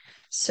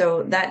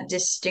 So that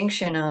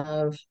distinction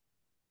of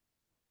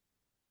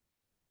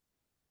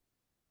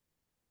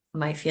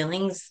my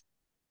feelings,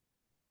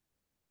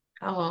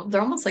 oh,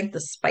 they're almost like the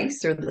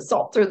spice or the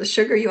salt or the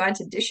sugar you add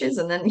to dishes,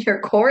 and then your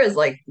core is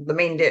like the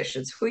main dish.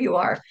 It's who you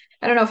are.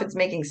 I don't know if it's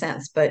making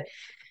sense, but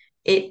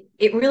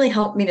it really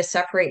helped me to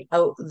separate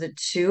out the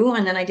two,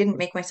 and then I didn't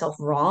make myself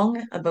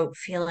wrong about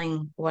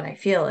feeling what I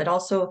feel. It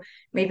also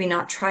made me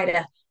not try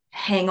to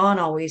hang on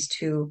always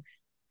to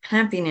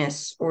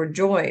happiness or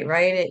joy,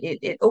 right?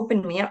 It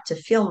opened me up to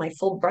feel my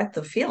full breadth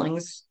of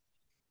feelings,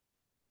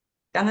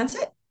 and that's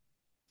it.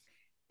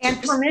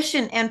 Just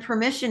And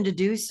permission to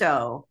do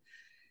so.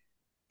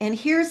 And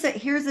here's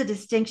a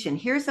distinction.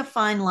 Here's a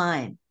fine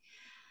line.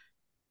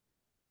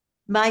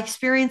 My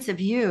experience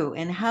of you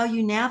and how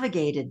you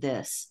navigated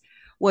this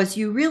was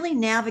you really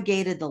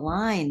navigated the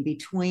line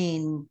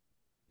between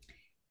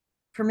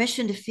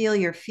permission to feel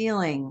your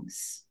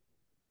feelings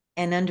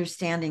and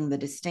understanding the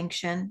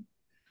distinction,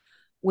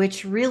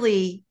 which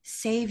really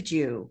saved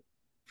you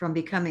from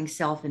becoming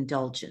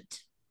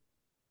self-indulgent.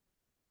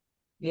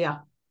 yeah,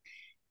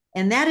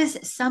 And that is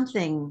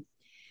something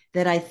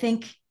that I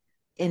think,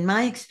 in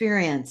my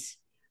experience,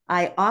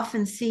 I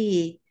often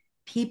see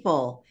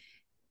people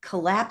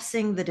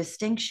collapsing the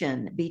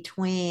distinction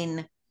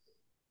between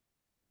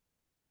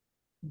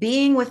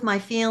being with my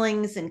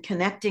feelings and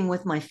connecting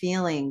with my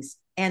feelings,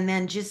 and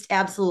then just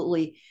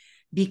absolutely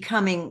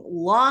becoming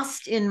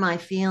lost in my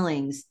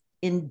feelings,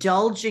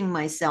 indulging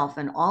myself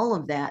and all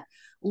of that,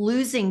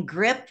 losing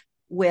grip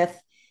with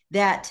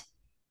that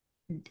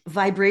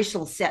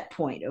vibrational set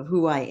point of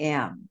who I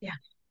am. yeah,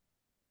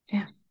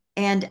 yeah.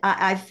 And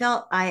I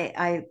felt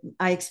I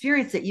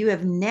experienced that you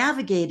have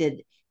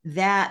navigated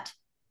that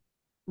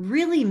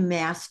really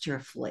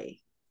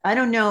masterfully. I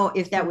don't know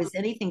if that was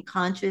anything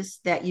conscious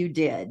that you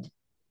did.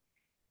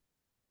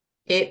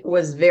 It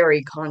was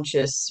very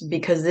conscious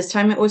because this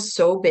time it was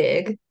so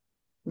big,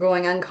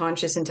 going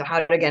unconscious into how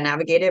to again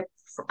navigate it.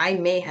 I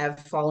may have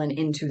fallen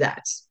into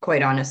that,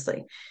 quite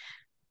honestly.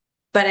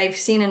 But I've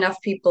seen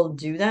enough people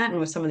do that, and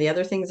with some of the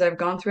other things I've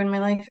gone through in my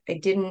life, I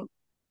didn't.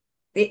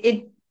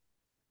 It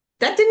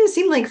that didn't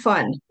seem like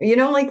fun.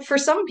 Like for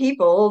some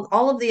people,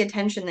 all of the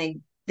attention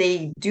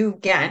they do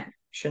get,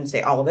 shouldn't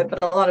say all of it, but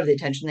a lot of the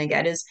attention they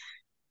get is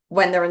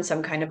when they're in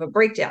some kind of a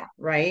breakdown,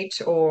 right?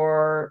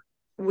 Or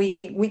we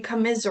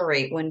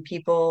commiserate when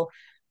people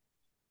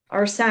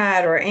are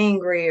sad or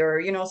angry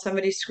or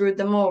somebody screwed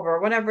them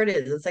over, whatever it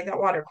is. It's like that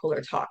water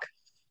cooler talk.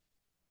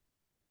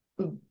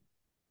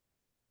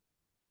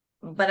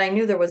 But I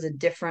knew there was a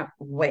different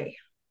way.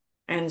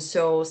 And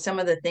so some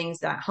of the things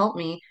that helped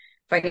me,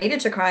 if I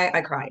needed to cry,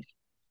 I cried.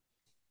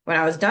 When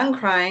I was done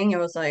crying, it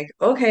was like,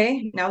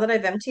 okay, now that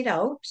I've emptied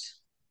out,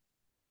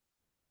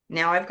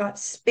 now I've got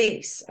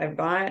space. I've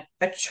got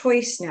a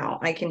choice now.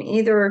 I can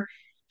either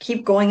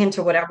keep going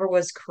into whatever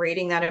was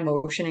creating that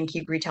emotion and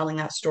keep retelling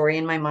that story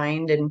in my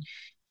mind and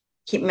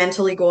keep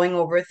mentally going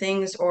over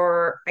things,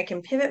 or I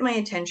can pivot my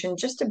attention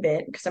just a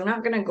bit because I'm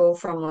not going to go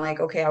from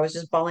like, okay, I was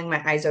just bawling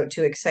my eyes out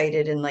too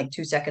excited in like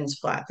 2 seconds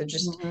flat. That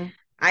just, Mhm.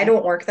 I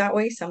don't work that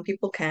way. Some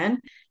people can.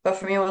 But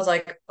for me, it was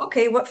like,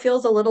 okay, what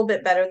feels a little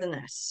bit better than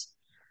this?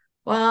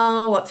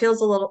 Well, what feels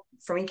a little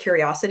for me,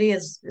 curiosity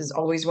is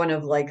always one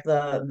of like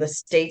the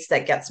states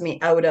that gets me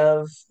out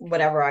of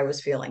whatever I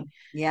was feeling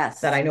that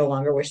Yes. I no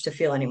longer wish to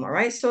feel anymore,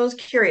 right? So I was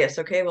curious.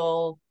 Okay,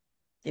 well,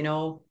 you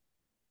know,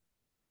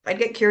 I'd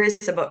get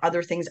curious about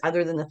other things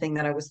other than the thing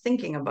that I was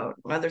thinking about,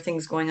 other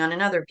things going on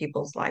in other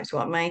people's lives,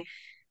 what my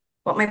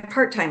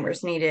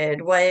part-timers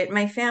needed, what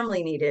my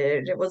family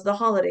needed. It was the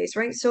holidays,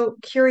 right? So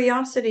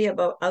curiosity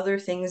about other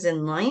things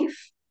in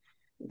life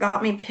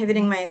got me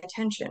pivoting my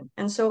attention.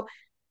 And so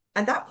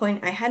at that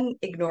point, I hadn't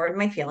ignored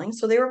my feelings.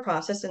 So they were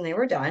processed and they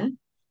were done.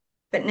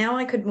 But now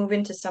I could move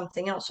into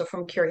something else. So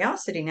from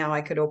curiosity, now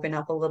I could open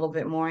up a little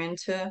bit more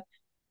into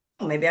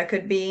maybe I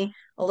could be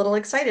a little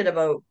excited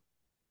about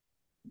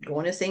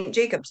going to St.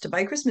 Jacob's to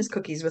buy Christmas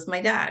cookies with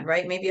my dad,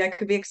 right? Maybe I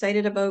could be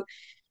excited about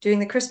doing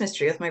the Christmas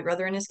tree with my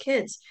brother and his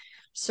kids.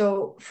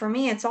 So for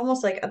me, it's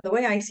almost like the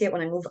way I see it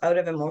when I move out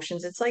of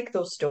emotions, it's like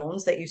those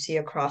stones that you see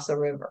across a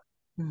river,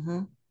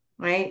 Mm-hmm.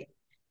 right?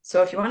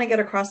 So if you want to get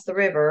across the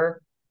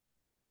river,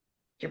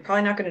 you're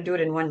probably not going to do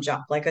it in one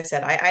jump. Like I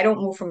said, I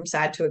don't move from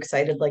sad to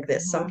excited like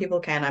this. Some Mm-hmm. people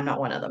can, I'm not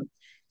one of them.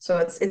 So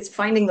it's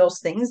finding those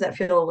things that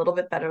feel a little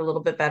bit better, a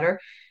little bit better.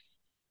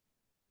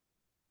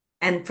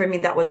 And for me,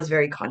 that was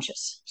very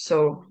conscious.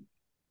 So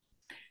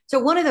So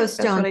one of those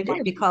that's stones what I might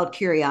did. be called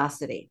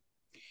curiosity,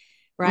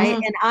 right?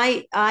 Mm, And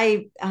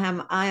I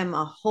am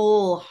a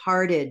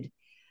wholehearted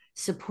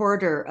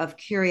supporter of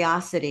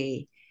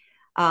curiosity.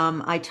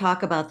 I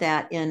talk about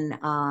that in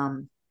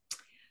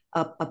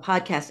a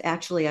podcast.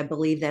 Actually, I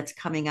believe that's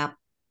coming up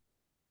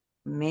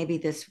maybe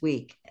this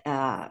week.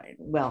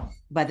 Well,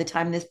 by the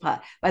time this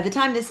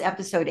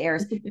episode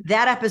airs,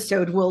 that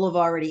episode will have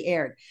already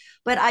aired.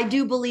 But I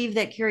do believe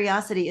that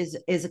curiosity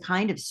is a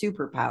kind of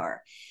superpower,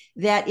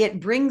 that it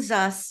brings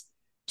us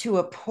to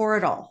a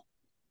portal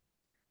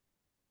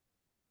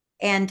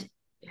and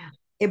yeah,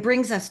 it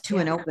brings us to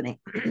yeah, an opening.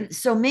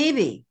 So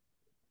maybe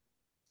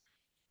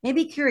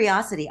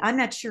curiosity, I'm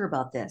not sure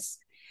about this,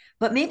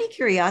 but maybe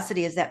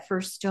curiosity is that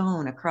first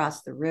stone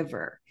across the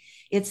river.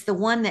 It's the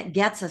one that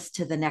gets us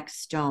to the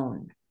next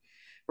stone,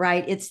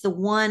 right? It's the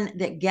one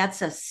that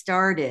gets us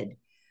started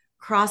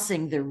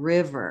crossing the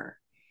river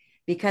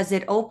because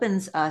it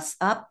opens us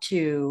up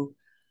to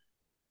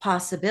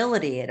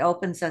possibility. It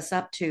opens us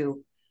up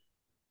to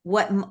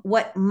what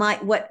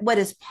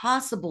is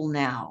possible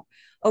now.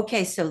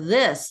 Okay, so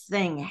this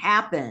thing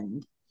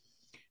happened.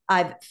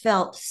 I've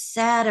felt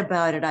sad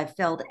about it. I've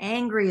felt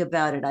angry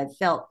about it. I've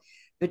felt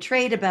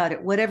betrayed about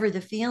it, whatever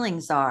the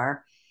feelings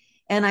are.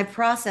 And I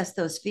process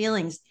those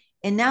feelings.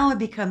 And now I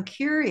become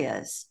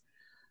curious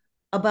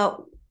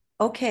about,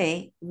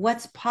 okay,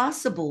 what's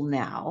possible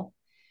now?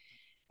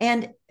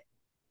 And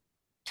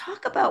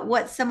talk about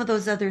what some of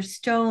those other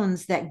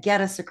stones that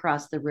get us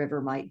across the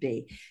river might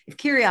be. If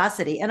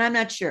curiosity, and I'm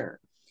not sure,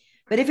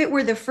 but if it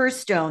were the first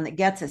stone that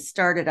gets us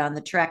started on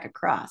the trek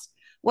across,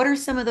 what are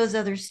some of those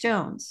other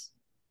stones,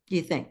 do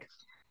you think?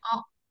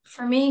 Well,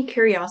 for me,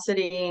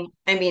 curiosity,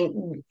 I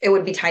mean, it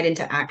would be tied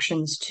into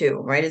actions too,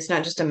 right? It's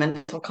not just a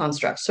mental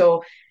construct.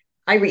 So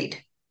I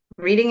read.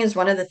 Reading is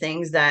one of the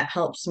things that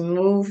helps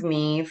move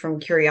me from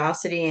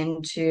curiosity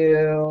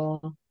into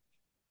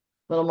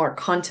little more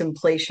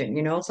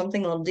contemplation,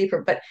 something a little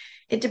deeper, but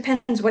it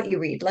depends what you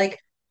read. Like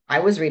I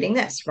was reading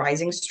this,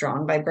 Rising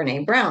Strong by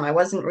Brene Brown. I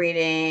wasn't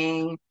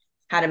reading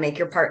How to Make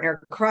Your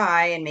Partner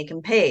Cry and Make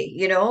Him Pay,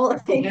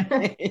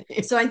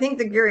 like so I think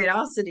the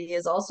curiosity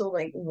is also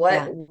like what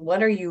Yeah.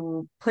 what are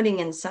you putting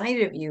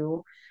inside of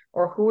you,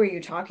 or who are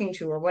you talking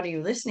to, or what are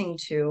you listening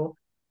to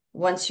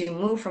once you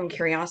move from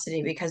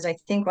curiosity? Because I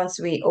think once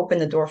we open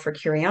the door for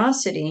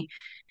curiosity,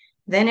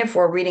 then, if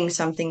we're reading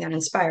something that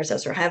inspires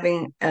us or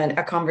having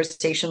a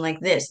conversation like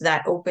this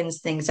that opens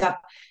things up,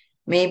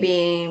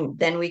 maybe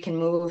then we can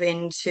move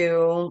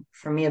into,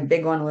 for me, a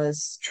big one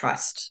was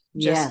trust.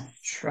 Just Yes.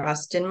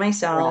 trust in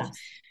myself, Trust.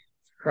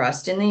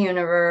 trust in the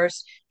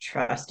universe,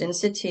 trust in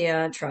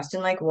Satya, trust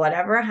in like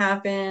whatever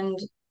happened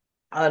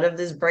out of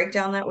this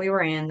breakdown that we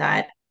were in,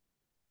 that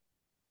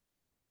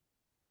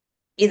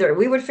either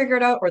we would figure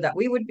it out or that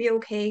we would be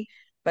okay.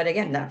 But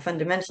again, that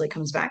fundamentally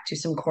comes back to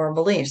some core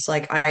beliefs.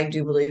 Like, I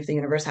do believe the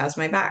universe has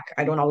my back.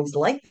 I don't always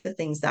like the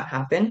things that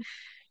happen,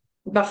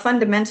 but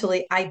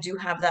fundamentally, I do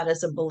have that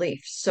as a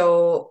belief.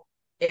 So,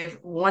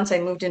 if once I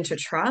moved into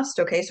trust,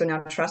 okay, so now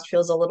trust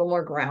feels a little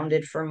more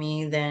grounded for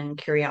me than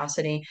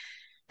curiosity.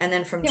 And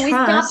then from Can we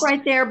stop trust,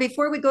 right there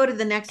before we go to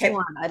the next okay,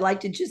 one? I'd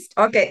like to just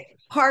okay,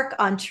 park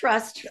on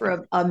trust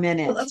for a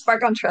minute. let's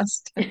spark on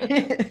trust.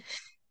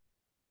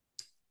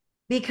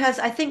 Because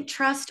I think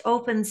trust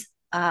opens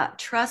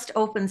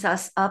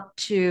us up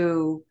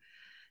to,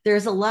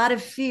 there's a lot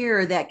of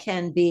fear that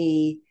can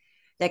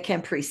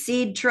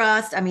precede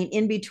trust. I mean,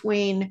 in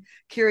between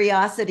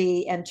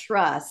curiosity and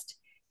trust,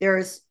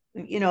 there's,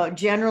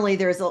 generally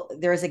there's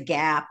a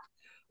gap,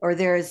 or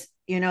there's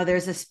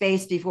a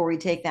space before we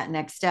take that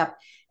next step.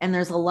 And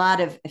there's a lot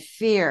of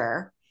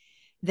fear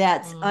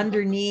that's Mhm.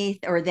 underneath,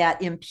 or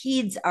that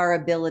impedes our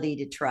ability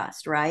to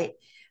trust, right?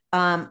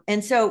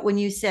 And so when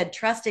you said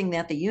trusting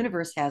that the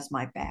universe has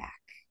my back,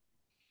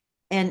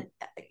 and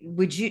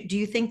do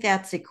you think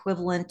that's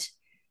equivalent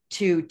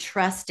to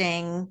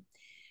trusting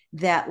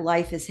that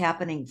life is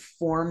happening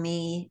for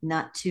me,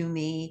 not to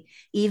me,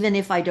 even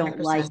if I don't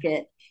like 100%.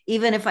 it,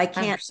 even if I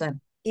can't,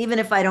 100%. even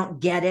if I don't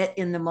get it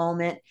in the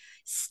moment,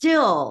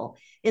 still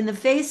in the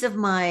face of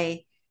my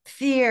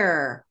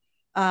fear,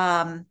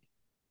 um,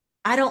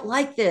 I don't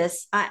like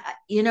this.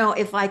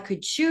 If I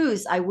could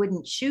choose, I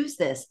wouldn't choose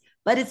this,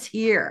 but it's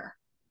here.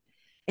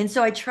 And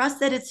so I trust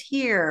that it's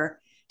here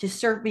to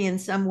serve me in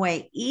some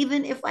way,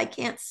 even if I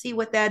can't see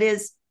what that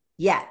is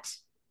yet.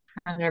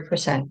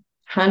 100%.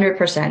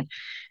 100%.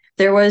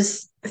 There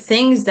was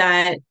things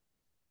that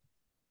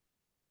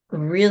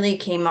really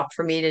came up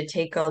for me to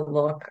take a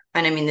look.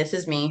 And I mean, this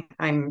is me.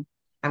 I'm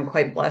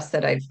quite blessed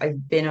that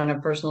I've been on a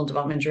personal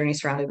development journey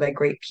surrounded by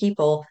great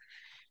people.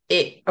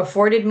 It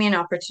afforded me an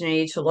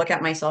opportunity to look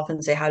at myself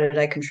and say, how did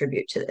I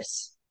contribute to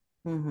this?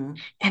 Mm-hmm.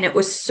 And it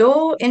was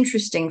so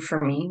interesting for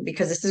me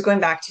because this is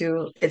going back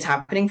to, it's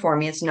happening for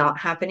me, it's not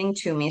happening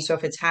to me. So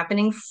if it's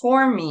happening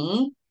for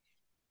me,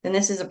 then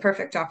this is a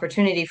perfect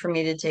opportunity for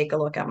me to take a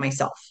look at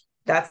myself.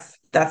 That's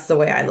the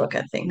way I look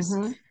at things.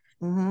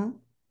 Mm-hmm. Mm-hmm.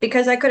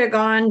 Because I could have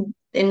gone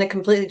in a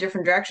completely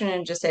different direction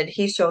and just said,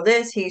 he's so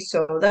this, he's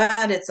so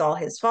that, it's all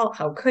his fault.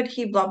 How could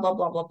he? Blah, blah,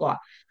 blah, blah, blah.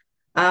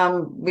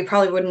 We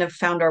probably wouldn't have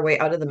found our way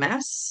out of the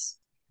mess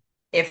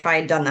if I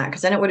had done that,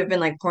 because then it would have been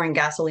like pouring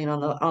gasoline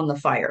on the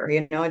fire,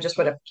 it just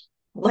would have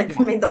like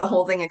Yeah. made the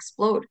whole thing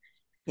explode.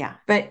 Yeah.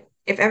 But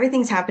if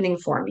everything's happening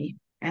for me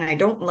and I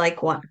don't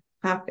like what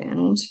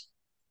happened,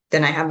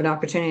 then I have an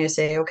opportunity to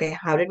say, okay,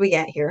 how did we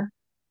get here?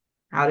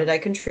 How did I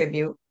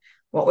contribute?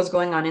 What was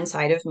going on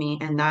inside of me?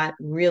 And that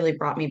really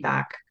brought me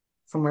back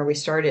from where we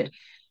started.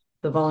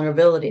 The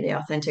vulnerability, the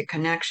authentic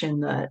connection,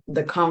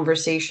 the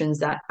conversations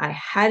that I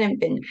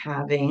hadn't been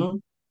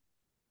having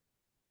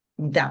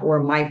that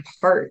were my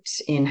part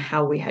in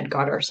how we had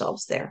got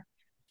ourselves there.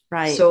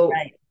 Right. So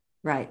Right.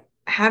 Right.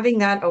 having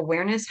that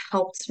awareness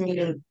helped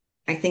me,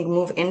 I think,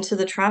 move into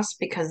the trust,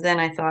 because then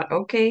I thought,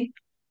 okay,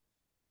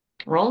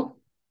 well,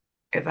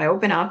 if I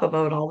open up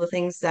about all the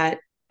things that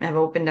have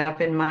opened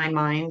up in my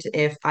mind,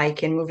 if I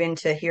can move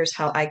into here's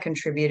how I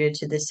contributed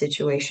to this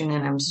situation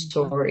and I'm Mhm.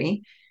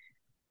 sorry.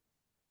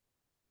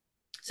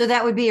 So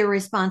that would be a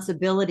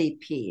responsibility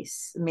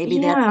piece. Maybe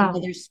that's Yeah.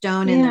 another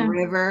stone in the Yeah.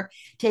 river.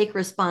 Take Yeah.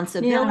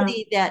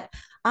 responsibility that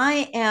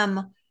I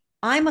am,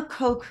 I'm a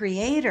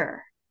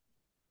co-creator.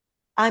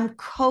 I'm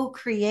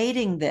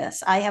co-creating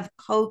this. I have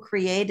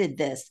co-created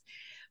this.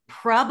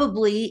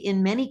 Probably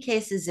in many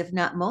cases, if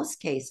not most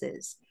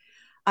cases,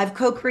 I've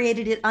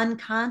co-created it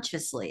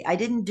unconsciously. I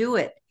didn't do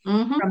it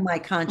Mm-hmm. from my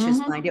conscious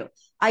Mm-hmm. mind.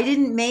 I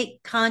didn't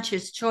make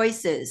conscious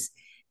choices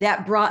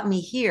that brought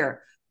me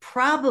here.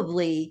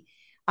 Probably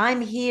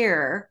I'm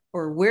here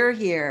or we're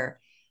here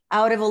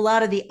out of a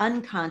lot of the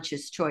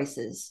unconscious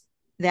choices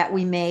that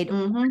we made or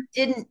Mm-hmm.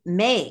 didn't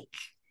make.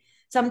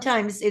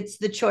 Sometimes it's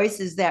the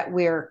choices that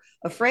we're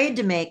afraid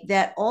to make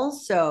that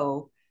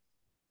also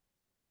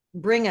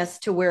bring us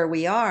to where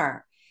we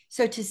are.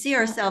 So to see Yeah.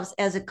 ourselves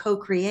as a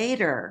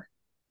co-creator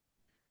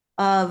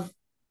of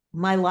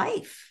my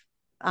life.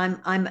 I'm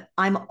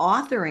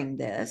authoring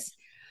this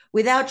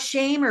without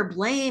shame or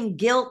blame,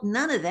 guilt,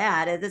 none of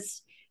that.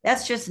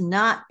 That's just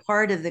not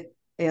part of the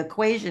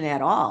equation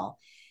at all.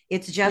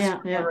 It's just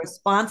Yeah. a Yeah.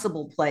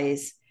 responsible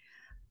place.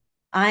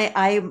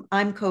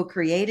 I'm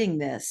co-creating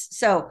this.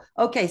 So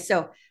okay,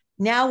 so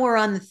now we're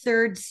on the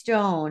third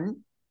stone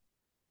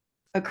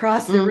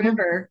across the Mm-hmm.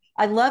 river.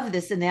 I love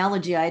this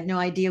analogy. I had no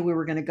idea we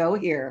were going to go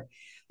here,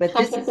 but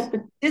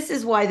this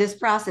is why this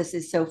process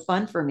is so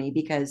fun for me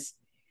because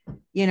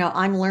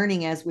I'm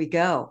learning as we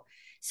go.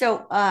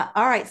 So all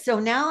right,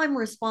 so now I'm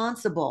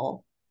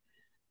responsible.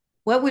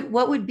 What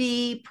would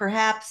be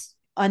perhaps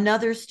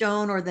another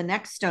stone or the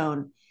next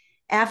stone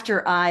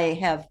after I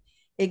have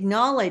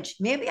acknowledged,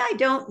 maybe I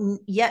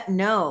don't yet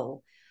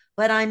know,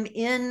 but I'm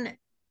in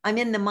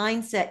the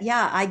mindset,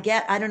 yeah, I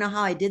don't know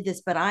how I did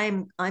this, but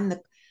I'm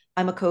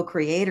a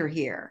co-creator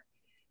here.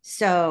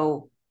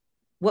 So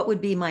what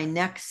would be my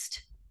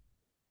next,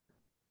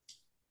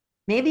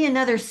 maybe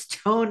another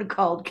stone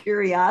called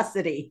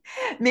curiosity?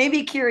 Maybe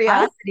I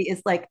curiosity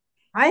is like,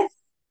 I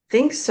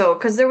think so,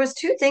 because there was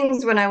two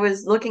things when I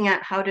was looking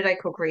at how did I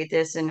co-create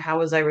this and how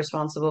was I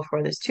responsible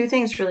for this. Two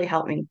things really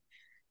helped me.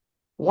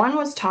 One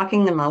was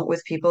talking them out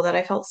with people that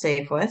I felt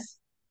safe with,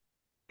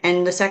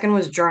 and the second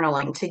was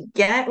journaling to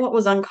get what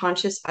was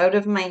unconscious out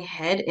of my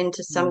head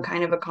into some mm,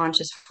 kind of a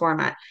conscious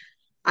format.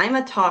 I'm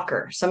a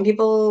talker. Some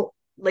people,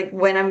 like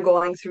when I'm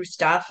going through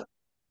stuff,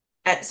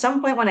 at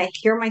some point when I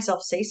hear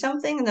myself say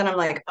something, and then I'm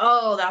like,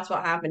 oh, that's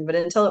what happened. But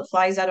until it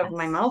flies out of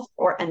my yes, mouth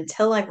or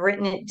until I've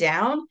written it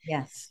down,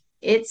 yes.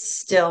 it's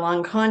still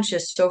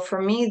unconscious. So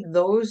for me,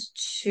 those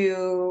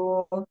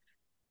two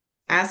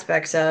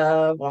aspects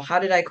of, well, how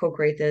did I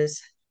co-create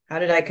this? How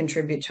did I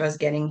contribute to us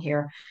getting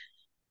here?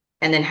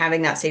 And then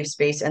having that safe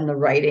space and the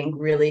writing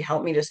really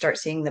helped me to start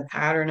seeing the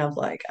pattern of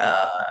like,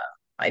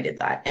 I did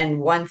that. And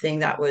one thing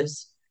that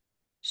was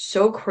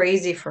so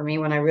crazy for me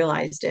when I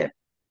realized it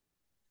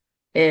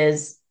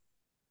is,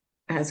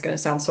 and it's going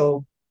to sound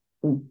so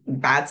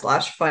bad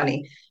slash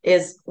funny,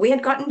 is we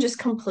had gotten just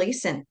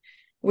complacent.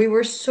 We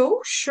were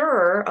so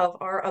sure of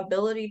our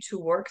ability to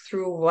work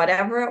through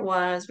whatever it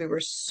was. We were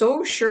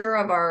so sure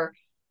of our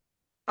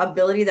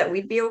ability that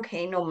we'd be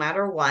okay no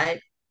matter what,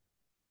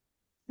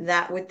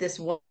 that with this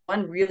one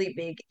really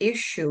big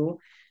issue,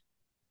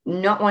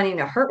 not wanting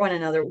to hurt one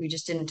another, we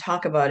just didn't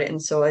talk about it.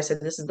 And so I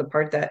said, this is the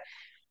part that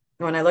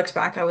when I looked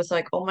back, I was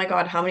like, oh my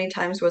God, how many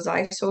times was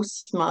I so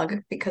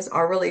smug because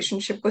our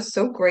relationship was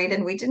so great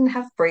and we didn't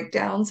have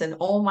breakdowns? And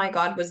oh my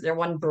God, was there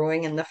one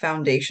brewing in the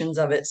foundations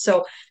of it?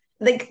 So,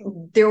 like,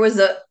 there was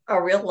a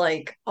real,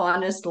 like,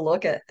 honest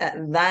look at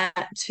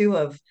that too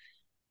of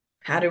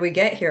how did we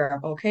get here?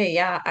 Okay,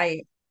 yeah,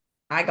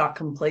 I got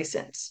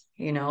complacent,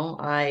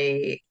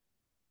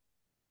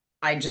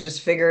 I just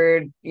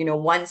figured,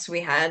 once we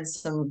had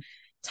some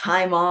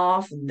time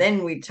off,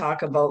 then we'd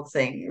talk about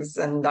things.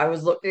 And I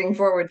was looking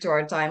forward to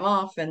our time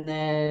off. And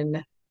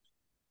then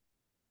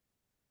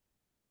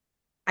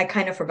I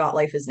kind of forgot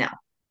life is now,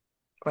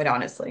 quite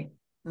honestly,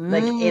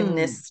 like in Mm,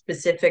 this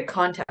specific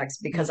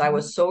context, because I mhm.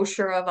 was so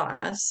sure of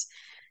us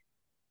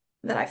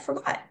that I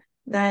forgot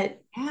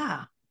that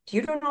Yeah.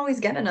 you don't always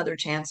get another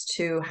chance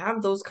to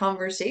have those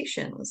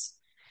conversations.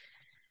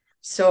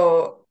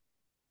 So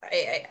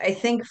I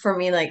think for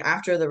me, like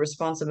after the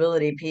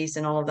responsibility piece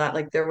and all of that,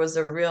 like there was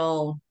a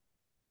real,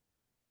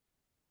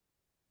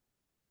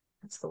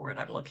 what's the word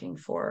I'm looking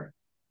for?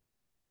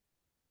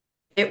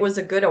 It was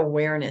a good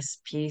awareness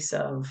piece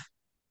of,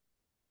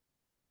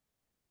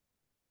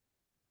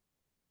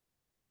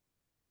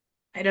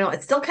 I don't know,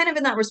 it's still kind of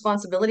in that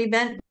responsibility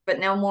bent, but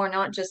now more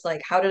not just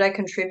like how did I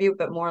contribute,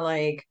 but more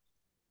like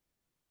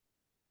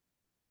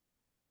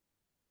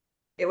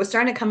it was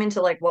starting to come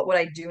into like what would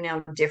I do now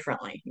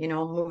differently,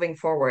 moving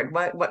forward.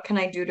 What can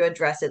I do to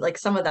address it? Like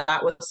some of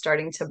that was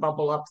starting to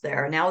bubble up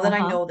there. Now that I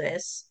Uh-huh. know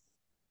this,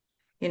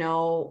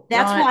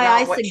 That's not why I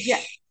not what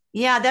suggest,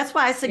 yeah, that's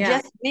why I yeah,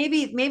 suggest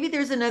maybe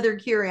there's another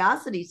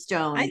curiosity I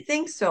stone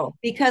think so.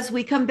 because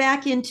we come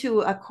back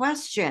into a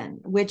question,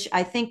 which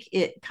I think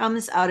it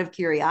comes out of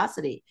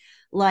curiosity.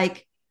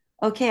 Like,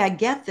 okay, I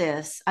get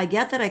this. I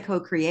get that I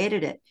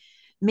co-created it.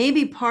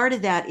 Maybe part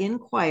of that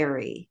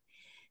inquiry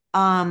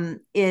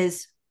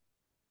is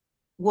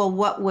well,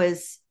 what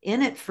was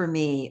in it for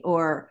me,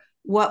 or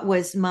what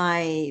was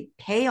my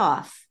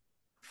payoff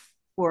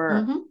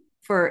for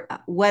Mm-hmm.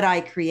 what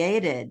I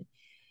created.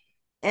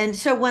 And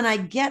so when I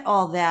get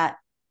all that,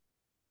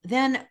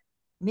 then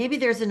maybe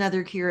there's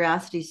another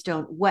curiosity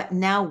stone. What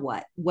now?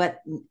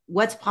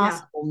 What's Yeah.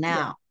 possible Yeah.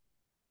 now?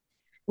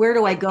 Where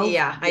do I go from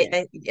Yeah.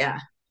 here? Yeah.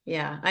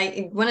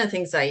 Yeah. One of the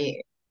things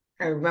I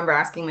remember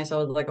asking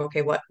myself, like,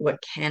 okay, what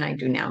can I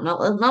do now?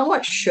 Not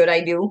what should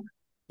I do?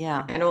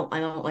 Yeah. I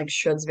don't like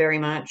shoulds very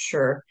much,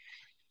 or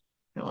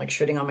I don't like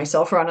shooting on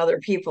myself or on other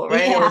people,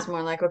 right? It was Yeah.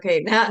 more like,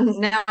 okay,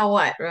 now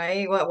what,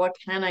 right? What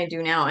can I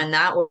do now? And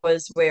that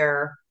was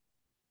where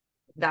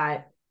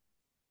that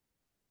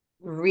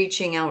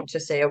reaching out to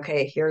say,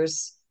 okay,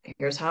 here's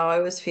how I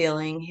was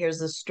feeling. Here's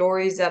the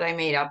stories that I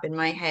made up in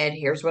my head.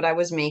 Here's what I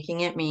was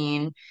making it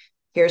mean.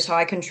 Here's how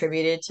I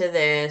contributed to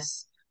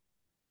this.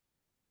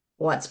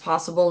 What's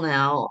possible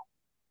now?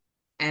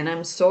 And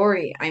I'm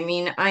sorry. I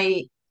mean,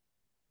 I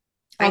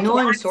Okay, know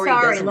I'm I'm sorry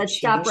sorry. doesn't Let's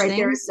stop change right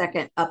there a things.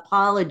 second.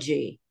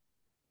 Apology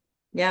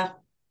Yeah.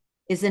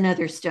 is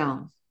another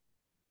stone.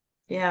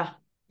 Yeah.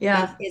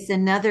 Yeah. Is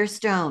another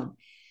stone,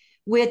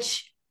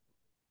 which,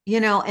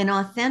 an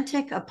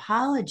authentic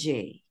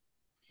apology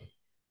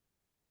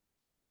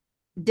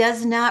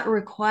does not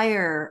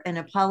require an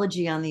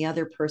apology on the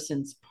other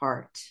person's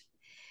part.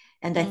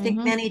 And I think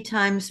Mm-hmm. many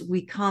times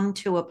we come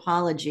to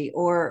apology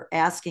or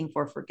asking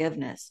for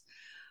forgiveness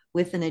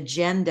with an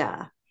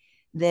agenda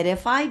that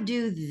if I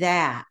do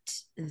that,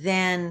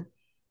 then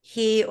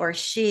he or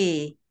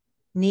she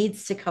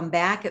needs to come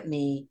back at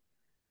me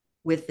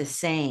with the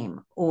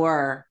same,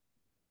 or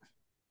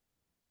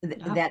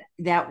Yep.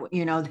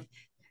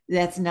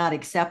 that's not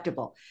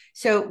acceptable.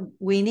 So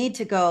we need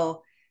to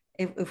go,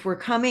 if we're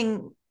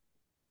coming,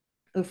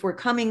 if we're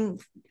coming,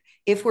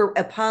 if we're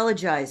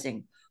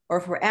apologizing, or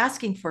if we're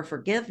asking for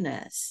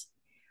forgiveness,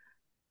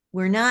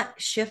 we're not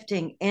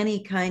shifting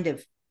any kind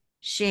of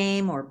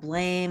shame or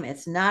blame.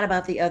 It's not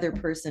about the other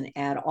person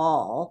at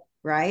all,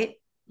 right?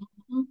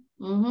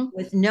 Mm-hmm.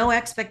 With no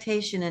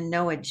expectation and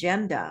no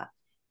agenda,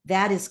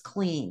 that is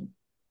clean.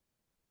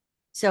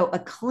 So a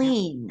Yeah.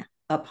 clean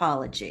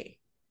apology.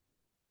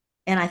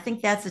 And I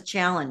think that's a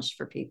challenge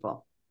for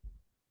people.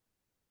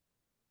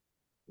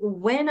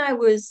 When I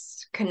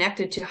was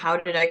connected to how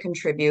did I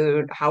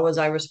contribute, how was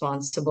I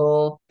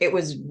responsible, it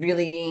was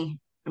really,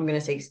 I'm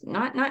gonna say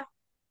not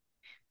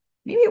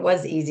maybe it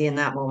was easy in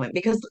that moment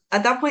because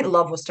at that point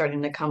love was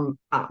starting to come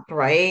up,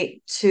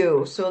 right?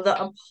 Too. So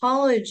the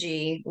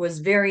apology was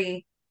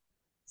very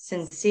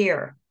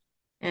sincere.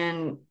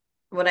 And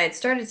what I had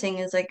started saying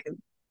is like,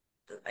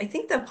 I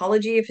think the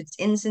apology, if it's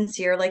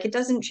insincere, like it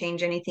doesn't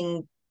change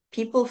anything.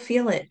 People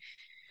feel it.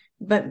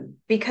 But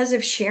because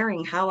of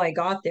sharing how I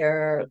got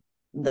there,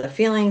 the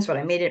feelings, what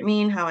I made it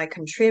mean, how I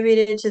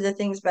contributed to the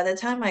things, by the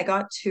time I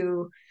got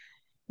to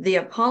the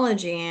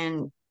apology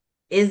and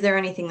is there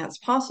anything that's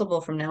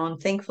possible from now on?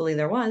 Thankfully,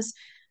 there was.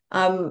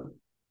 Um,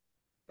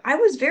 I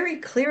was very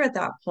clear at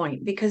that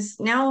point because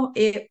now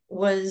it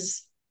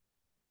was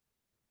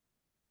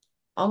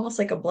almost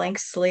like a blank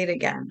slate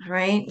again,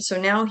 right? So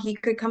now he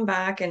could come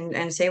back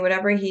and say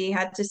whatever he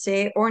had to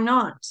say or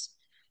not.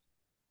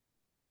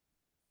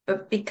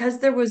 But because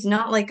there was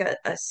not like a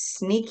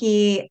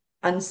sneaky,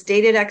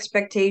 unstated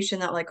expectation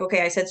that, like,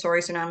 okay, I said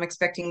sorry, so now I'm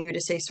expecting you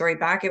to say sorry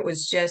back, it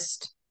was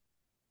just,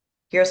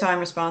 here's how I'm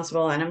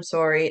responsible and I'm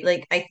sorry.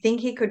 Like, I think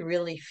he could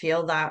really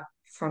feel that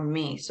from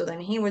me. So then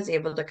he was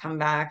able to come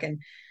back and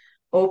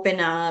open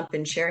up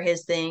and share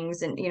his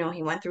things. And,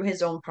 he went through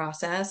his own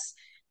process.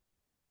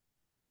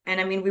 And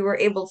I mean, we were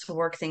able to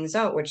work things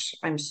out, which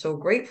I'm so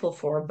grateful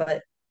for.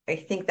 But I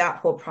think that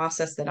whole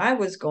process that I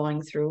was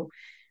going through,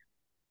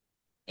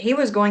 he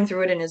was going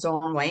through it in his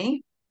own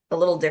way, a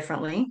little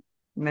differently.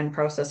 Men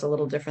process a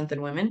little different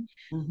than women.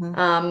 Mm-hmm.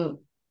 Um,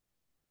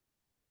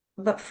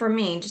 but for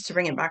me, just to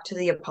bring it back to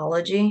the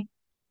apology,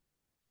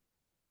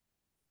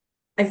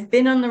 I've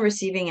been on the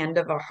receiving end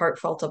of a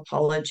heartfelt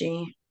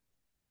apology,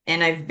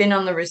 and I've been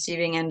on the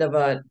receiving end of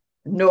a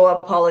no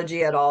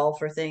apology at all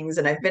for things,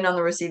 and I've been on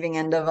the receiving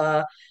end of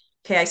a,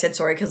 okay, I said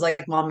sorry because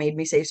like mom made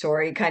me say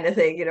sorry kind of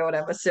thing, when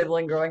I'm a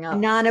sibling growing A up.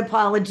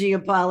 non-apology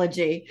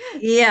apology.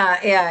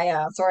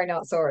 Yeah. Sorry,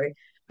 not sorry.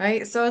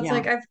 Right. So it's Yeah.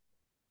 like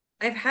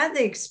I've had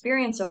the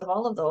experience of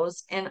all of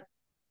those, and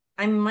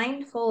I'm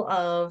mindful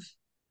of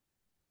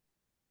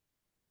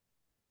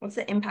what's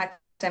the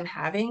impact I'm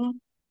having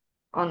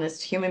on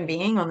this human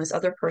being, on this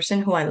other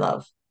person who I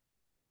love.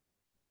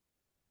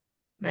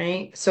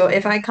 Right. So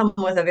if Mhm. I come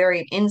with a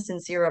very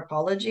insincere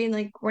apology,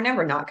 like we're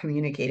never not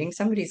communicating,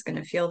 somebody's going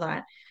to feel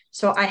that.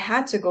 So I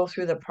had to go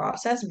through the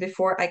process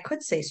before I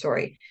could say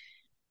sorry.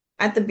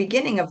 At the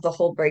beginning of the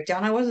whole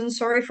breakdown, I wasn't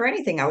sorry for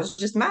anything. I was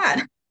just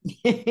mad.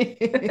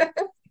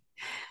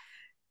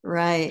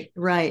 Right,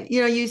 right.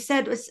 You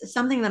said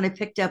something that I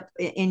picked up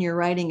in your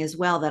writing as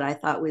well that I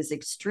thought was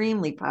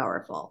extremely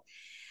powerful.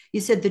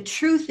 You said the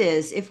truth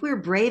is, if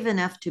we're brave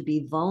enough to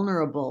be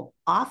vulnerable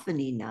often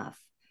enough,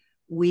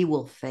 we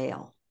will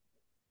fail.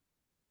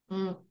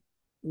 Mm,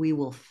 We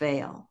will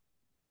fail.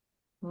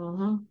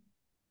 hmm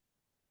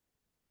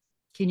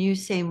Can you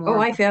say Oh, more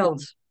I about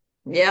failed.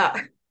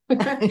 Yeah.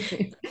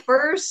 that?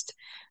 First,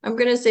 I'm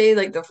gonna say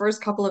like the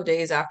first couple of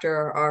days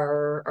after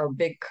our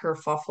big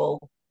kerfuffle,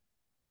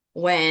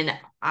 when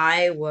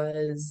I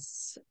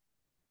was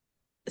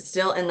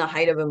still in the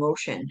height of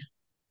emotion,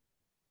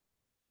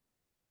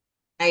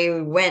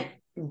 I went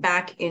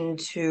back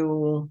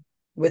into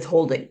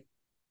withholding,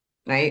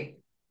 right?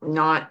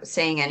 Not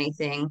saying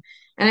anything.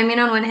 And I mean,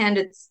 on one hand,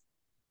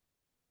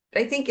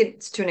 I think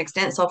it's to an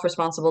extent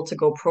self-responsible to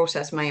go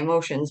process my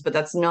emotions, but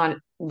that's not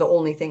the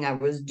only thing I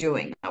was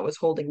doing. I was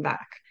holding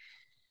back.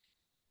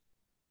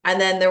 And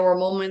then there were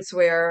moments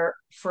where,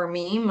 for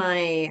me,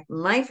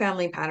 my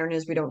family pattern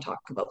is we don't talk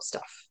about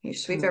stuff. You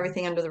sweep Mm,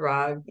 everything under the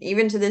rug.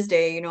 Even to this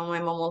day, my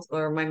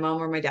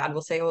mom or my dad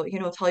will say, "Oh,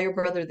 tell your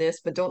brother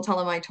this, but don't tell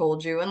him I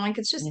told you." And like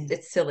yeah.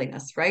 it's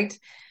silliness, right?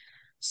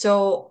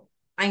 So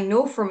I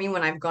know for me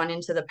when I've gone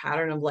into the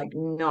pattern of like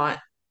not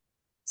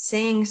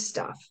saying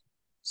stuff.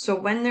 So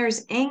when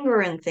there's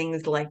anger and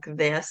things like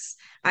this,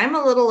 I'm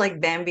a little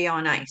like Bambi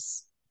on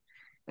ice.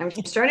 I'm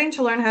starting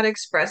to learn how to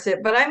express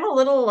it, but I'm a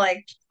little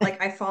like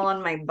I fall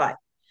on my butt.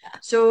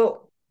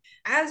 So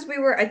as we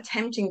were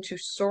attempting to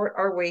sort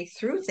our way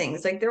through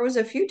things, like there was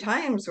a few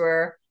times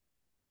where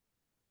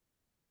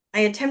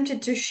I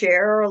attempted to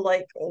share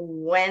like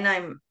when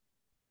I'm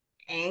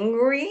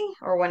angry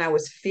or when I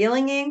was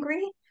feeling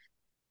angry,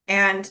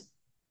 and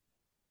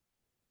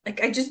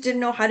like I just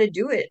didn't know how to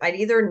do it. I'd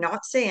either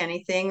not say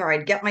anything or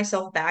I'd get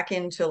myself back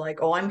into like,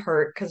 oh, I'm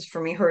hurt, because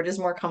for me hurt is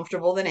more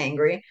comfortable than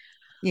angry.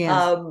 Yes.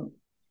 Um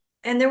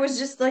and there was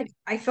just like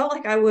I felt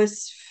like I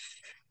was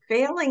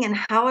failing in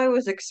how I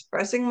was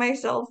expressing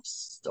myself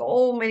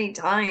so many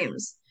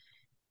times.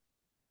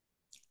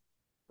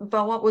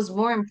 But what was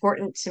more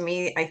important to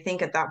me, I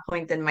think, at that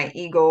point than my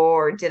ego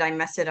or did I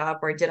mess it up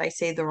or did I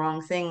say the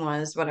wrong thing,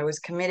 was what I was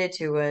committed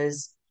to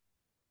was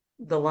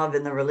the love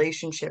in the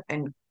relationship,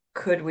 and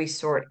could we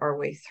sort our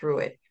way through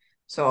it?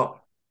 So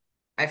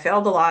I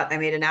failed a lot. I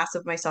made an ass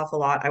of myself a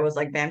lot. I was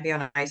like Bambi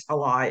on ice a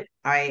lot.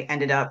 I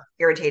ended up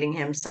irritating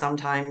him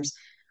sometimes,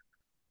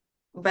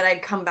 but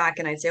I'd come back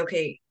and I'd say,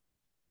 okay,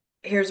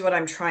 here's what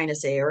I'm trying to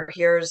say, or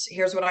here's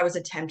what I was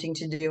attempting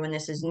to do, and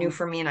this is new Mm,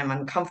 for me, and I'm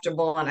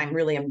uncomfortable, and I'm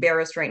really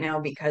embarrassed right now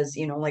because,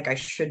 like I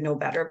should know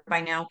better by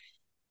now.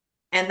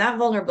 And that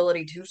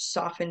vulnerability too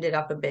softened it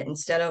up a bit.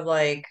 Instead of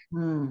like,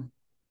 mm.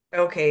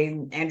 okay,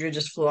 Andrew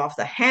just flew off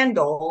the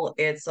handle,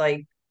 it's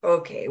like,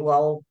 okay,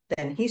 well,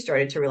 then he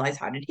started to realize,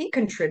 how did he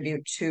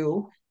contribute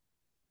to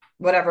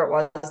whatever it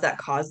was that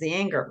caused the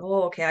anger?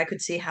 Oh, okay, I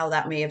could see how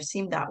that may have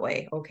seemed that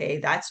way. Okay,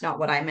 that's not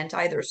what I meant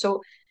either.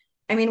 So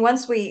I mean,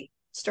 once we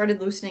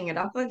started loosening it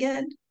up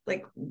again,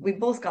 like we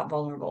both got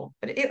vulnerable,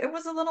 but it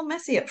was a little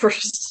messy at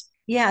first.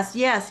 Yes,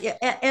 yes. Yeah.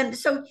 And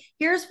so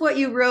here's what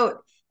you wrote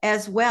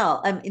as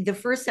well. The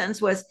first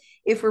sentence was,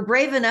 if we're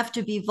brave enough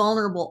to be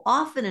vulnerable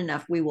often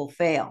enough, we will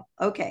fail.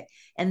 Okay.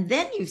 And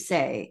then you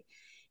say,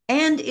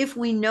 and if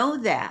we know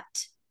that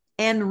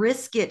and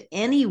risk it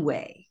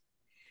anyway,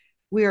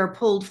 we are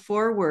pulled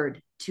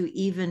forward to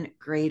even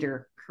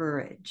greater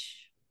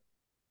courage,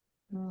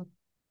 Mm,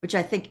 which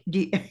I think,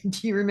 do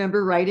you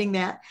remember writing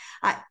that?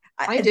 I,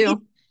 I these,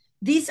 do.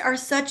 these are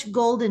such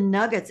golden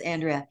nuggets,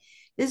 Andrea.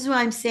 This is what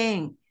I'm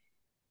saying.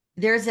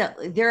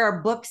 There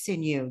are books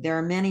in you. There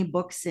are many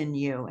books in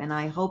you, and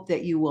I hope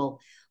that you will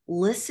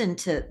listen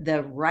to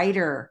the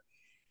writer's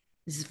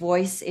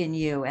voice in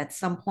you at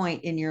some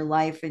point in your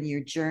life and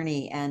your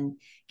journey, and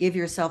give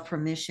yourself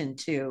permission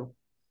to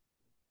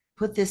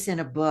put this in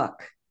a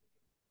book,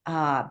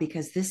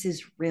 because this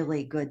is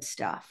really good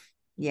stuff.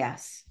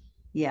 Yes,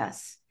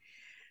 yes.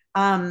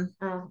 um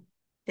Oh,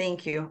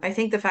 thank you. I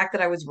think the fact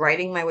that I was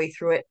writing my way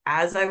through it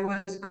as I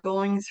was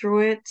going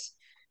through it,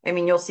 I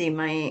mean, you'll see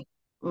my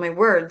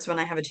words when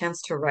I have a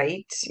chance to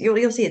write.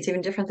 You'll see it's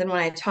even different than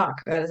when I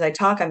talk. As I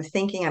talk, I'm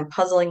thinking, I'm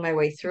puzzling my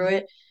way through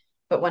it.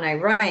 But when I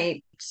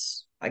write,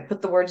 I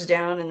put the words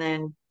down and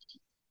then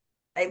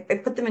I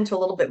put them into a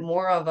little bit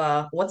more of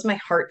a what's my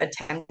heart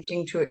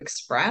attempting to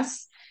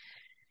express.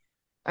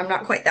 I'm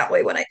not quite that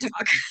way when I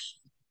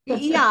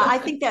yeah, talk. I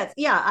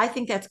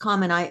think that's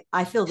common.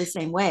 I feel the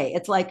same way.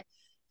 It's like,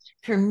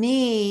 for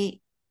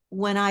me,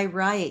 when I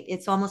write,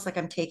 it's almost like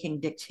I'm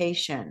taking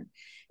dictation.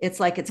 It's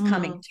like it's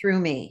coming Mm, through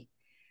me.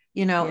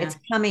 yeah.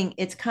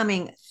 It's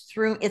coming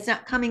through. It's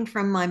not coming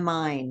from my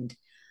mind.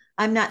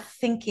 I'm not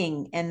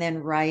thinking and then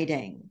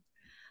writing.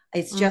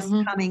 It's just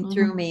Hmm. coming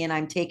through Hmm. me and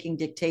I'm taking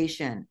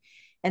dictation.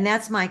 And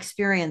that's my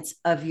experience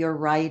of your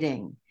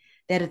writing,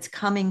 that it's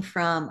coming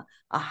from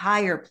a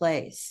higher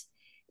place.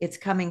 It's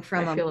coming I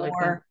from feel like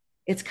that.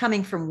 it's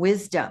coming from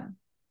wisdom,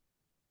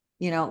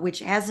 which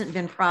hasn't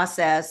been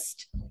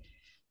processed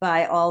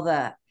by all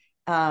the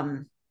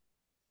um,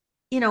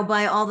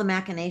 by all the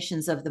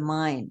machinations of the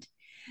mind.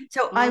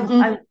 So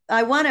Hmm.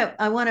 I want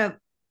to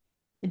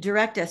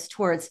direct us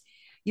towards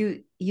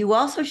you. You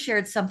also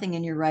shared something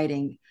in your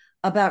writing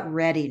about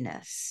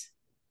readiness.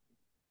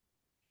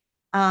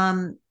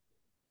 Um,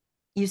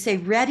 you say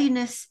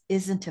readiness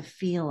isn't a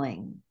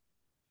feeling;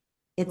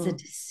 it's a Mm.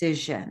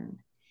 decision.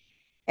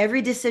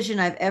 Every decision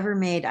I've ever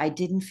made, I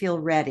didn't feel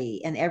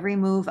ready. And every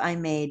move I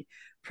made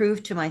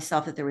proved to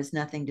myself that there was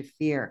nothing to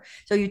fear.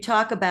 So you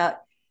talk about,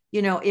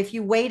 if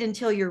you wait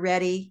until you're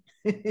ready,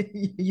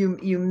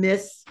 you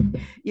miss,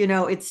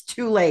 it's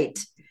too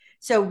late.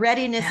 So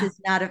readiness Yeah. is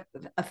not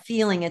a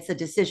feeling, it's a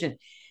decision.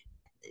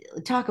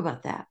 Talk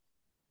about that.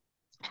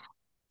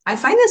 I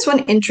find this one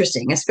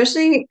interesting,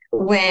 especially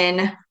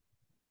when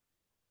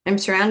I'm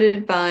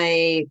surrounded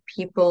by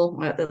people,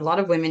 a lot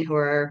of women who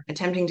are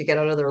attempting to get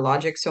out of their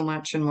logic so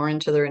much and more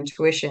into their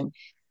intuition.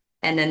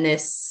 And then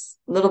this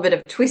little bit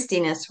of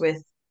twistiness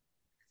with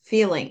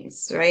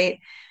feelings, right?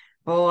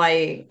 Oh,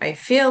 I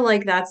feel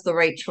like that's the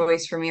right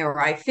choice for me, or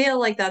I feel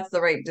like that's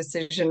the right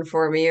decision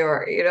for me,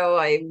 or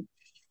I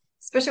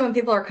especially when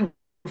people are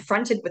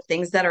confronted with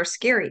things that are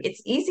scary.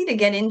 It's easy to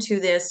get into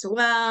this,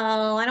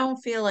 well, I don't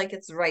feel like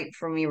it's right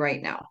for me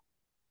right now.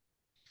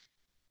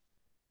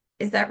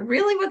 Is that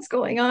really what's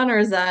going on, or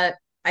is that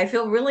I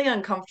feel really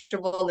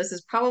uncomfortable? This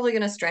is probably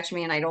going to stretch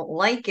me and I don't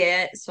like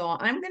it. So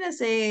I'm going to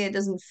say it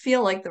doesn't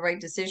feel like the right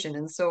decision.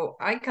 And so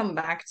I come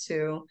back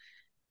to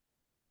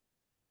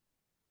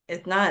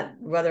it's not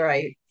whether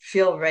I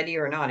feel ready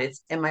or not.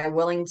 It's am I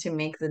willing to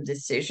make the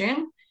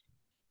decision?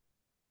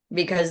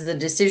 Because the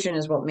decision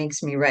is what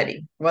makes me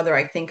ready, whether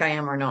I think I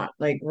am or not.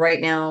 Like right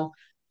now,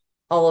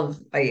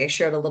 I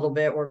shared a little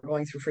bit, we're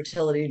going through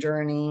fertility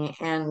journey,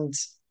 and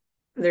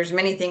there's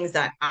many things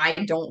that I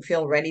don't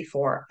feel ready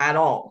for at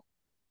all.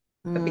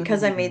 But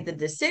because I Mm, made the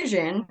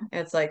decision,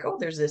 it's like, oh,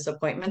 there's this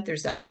appointment,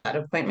 there's that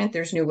appointment,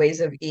 there's new ways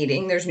of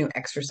eating, there's new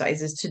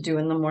exercises to do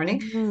in the morning.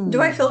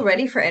 Do I mm. feel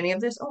ready for any of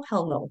this? Oh,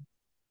 hell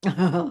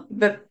no.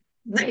 But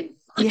like,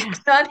 Yeah.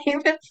 not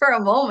even for a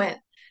moment.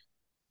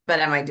 But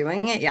am I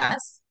doing it?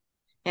 Yes.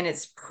 And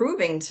it's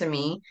proving to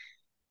me.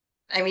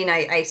 I mean,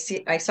 I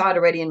saw it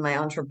already in my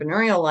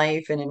entrepreneurial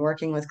life and in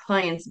working with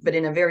clients, but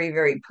in a very,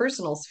 very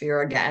personal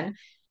sphere again,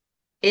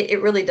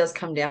 it really does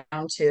come down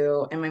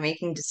to am I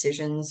making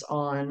decisions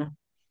on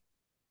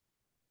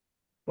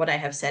what I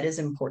have said is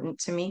important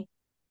to me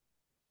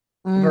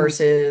Mm,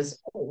 versus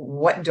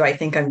what do I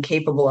think I'm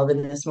capable of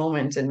in this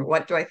moment? And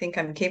what do I think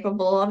I'm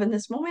capable of in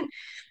this moment?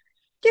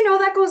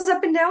 That goes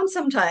up and down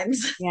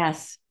sometimes.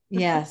 yes.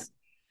 Yes.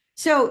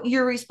 So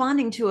you're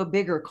responding to a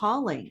bigger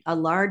calling, a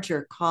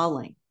larger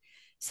calling,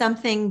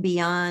 something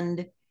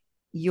beyond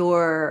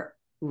your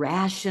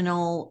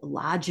rational,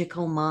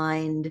 logical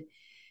mind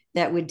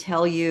that would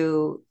tell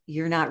you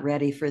you're not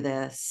ready for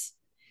this.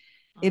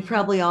 It Mhm.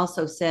 probably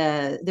also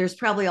says there's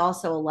probably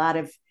also a lot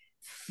of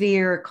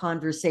fear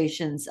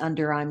conversations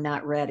under I'm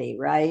not ready,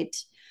 right?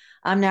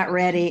 I'm not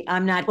ready.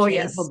 I'm not Oh,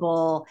 yes.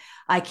 capable.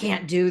 I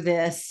can't do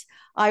this.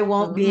 I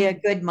won't be a Hmm.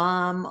 good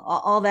mom,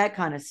 all that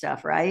kind of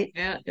stuff, right?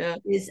 Yeah, yeah,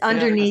 Is yeah.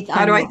 underneath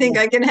How do I'm I not think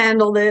ready. I can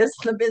handle this?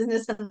 The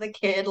business and the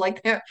kid,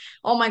 like there.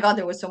 Oh my God,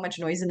 there was so much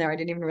noise in there. I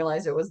didn't even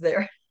realize it was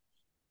there.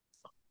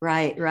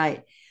 Right,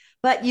 right.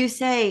 But you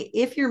say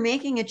if you're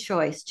making a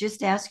choice,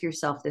 just ask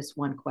yourself this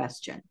one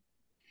question.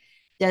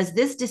 Does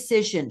this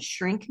decision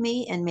shrink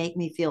me and make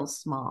me feel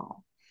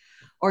small?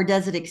 Or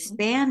does it Mhm.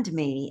 expand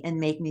me and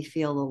make me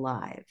feel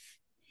alive?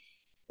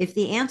 If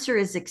the answer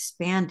is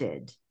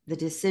expanded, the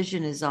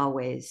decision is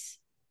always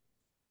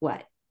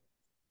what?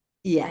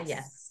 Yes.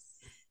 Yes.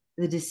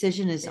 The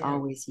decision is Yeah.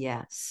 always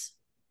yes.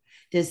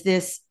 Does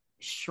this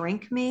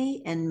shrink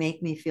me and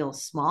make me feel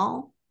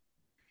small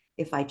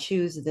if I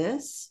choose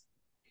this?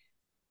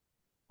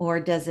 Or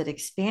does it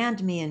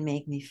expand me and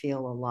make me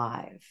feel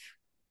alive?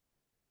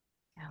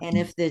 And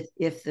Yeah.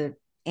 if the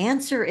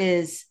answer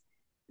is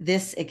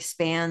this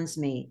expands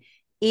me,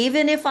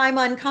 even if I'm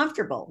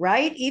uncomfortable,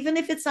 right? Even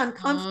if it's Mm-hmm.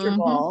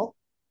 uncomfortable,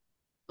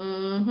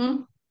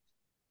 Mm-hmm.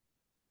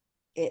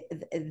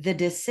 the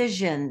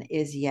decision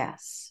is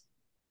yes.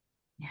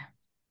 Yeah.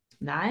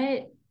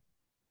 That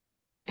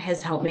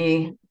has helped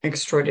me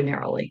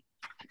extraordinarily.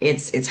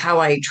 It's how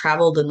I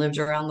traveled and lived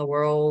around the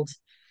world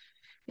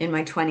in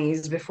my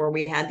 20s before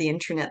we had the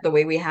internet the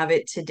way we have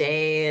it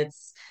today.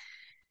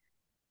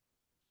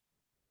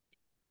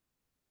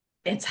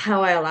 It's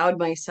how I allowed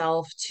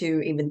myself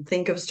to even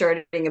think of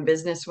starting a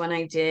business when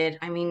I did.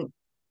 I mean,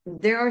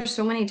 there are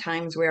so many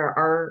times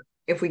where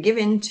if we give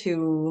in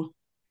to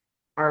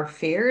our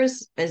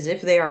fears as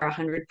if they are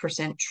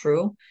 100%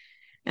 true,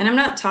 and I'm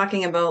not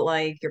talking about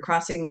like you're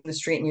crossing the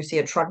street and you see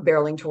a truck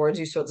barreling towards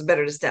you, so it's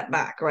better to step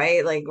back,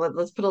 right? Like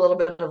let's put a little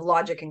bit of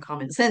logic and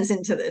common sense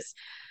into this.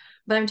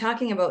 But I'm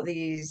talking about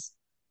these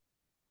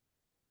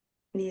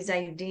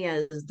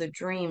ideas, the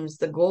dreams,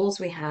 the goals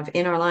we have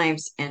in our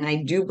lives, and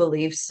I do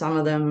believe some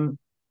of them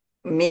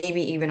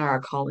maybe even are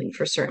a calling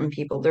for certain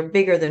people. They're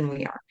bigger than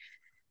we are.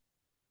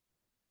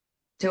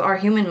 To our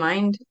human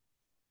mind,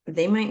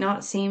 they might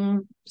not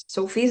seem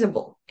so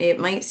feasible. It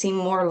might seem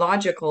more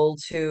logical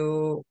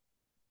to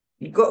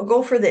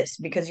go for this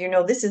because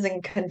this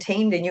isn't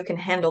contained and you can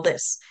handle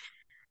this.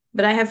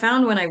 But I have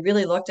found when I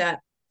really looked at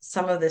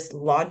some of this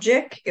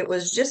logic, it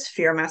was just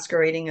fear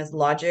masquerading as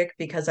logic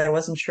because I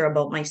wasn't sure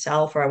about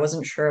myself or I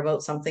wasn't sure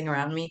about something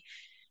around me.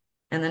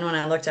 And then when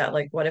I looked at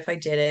like, what if I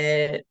did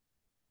it?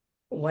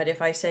 What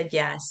if I said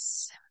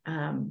yes?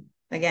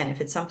 again,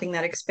 if it's something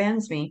that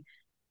expands me,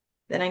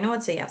 then I know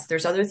it's a yes.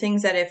 There's other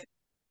things that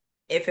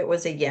if it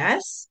was a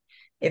yes,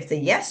 if the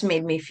yes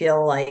made me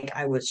feel like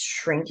I was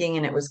shrinking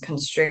and it was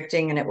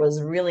constricting and it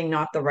was really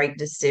not the right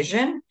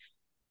decision,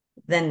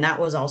 then that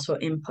was also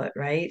input,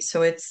 right?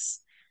 So it's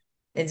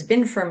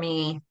been for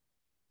me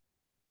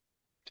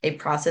a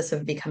process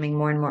of becoming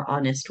more and more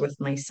honest with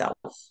myself.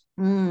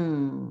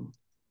 Mm.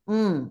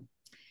 Mm.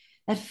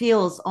 That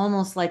feels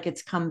almost like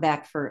it's come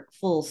back for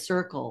full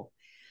circle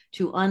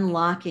to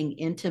unlocking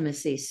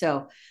intimacy.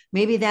 So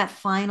maybe that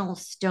final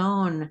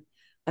stone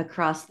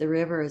across the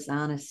river is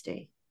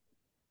honesty.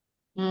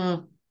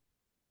 Mm,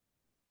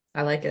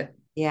 I like it.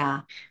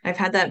 Yeah. I've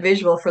had that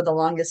visual for the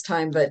longest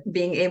time, but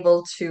being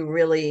able to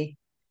really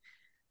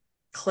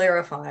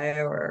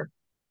clarify or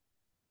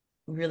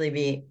really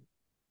be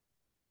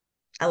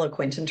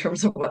eloquent in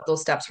terms of what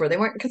those steps were. They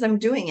weren't because I'm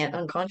doing it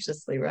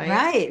unconsciously, right?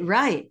 Right,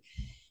 right.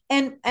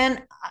 And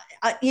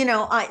you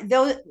know,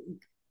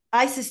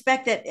 I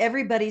suspect that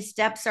everybody's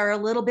steps are a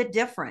little bit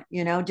different,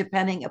 you know,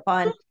 depending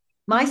upon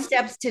my Mhm.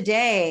 steps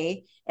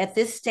today at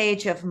this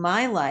stage of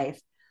my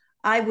life,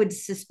 I would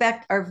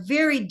suspect are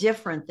very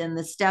different than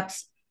the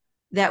steps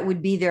that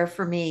would be there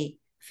for me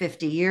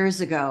 50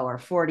 years ago or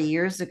 40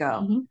 years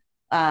ago.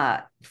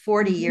 Mhm.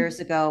 40 Mhm. years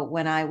ago,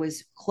 when I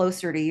was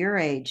closer to your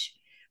age,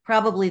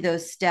 probably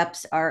those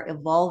steps are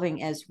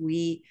evolving as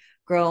we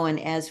grow and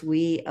as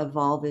we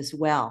evolve as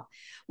well.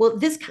 Well,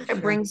 this For kind of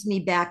sure. brings me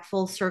back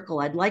full circle.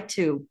 I'd like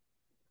to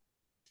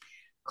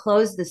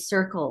close the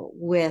circle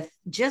with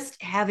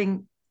just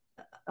having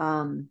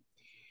um,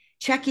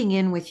 checking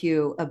in with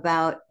you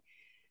about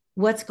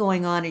what's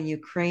going on in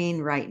Ukraine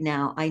right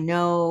now. I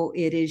know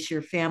it is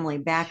your family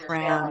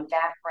background.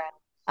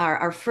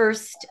 Our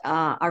first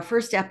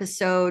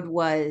episode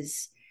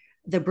was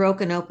the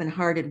broken,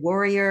 open-hearted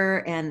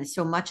warrior, and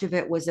so much of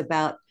it was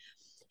about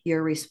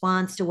your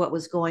response to what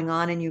was going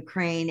on in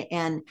Ukraine.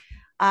 And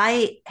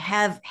I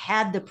have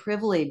had the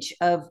privilege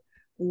of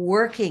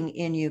working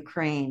in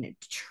Ukraine,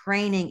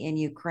 training in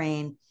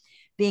Ukraine,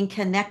 being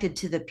connected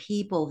to the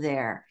people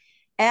there,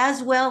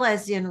 as well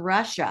as in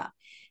Russia.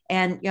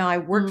 And, you know, I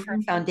worked for a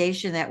Mhm.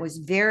 foundation that was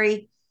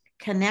very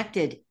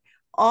connected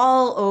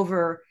all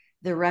over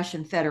the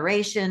Russian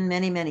Federation,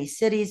 many, many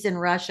cities in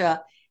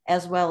Russia,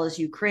 as well as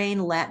Ukraine,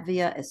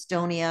 Latvia,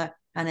 Estonia,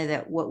 kind of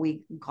that what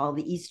we call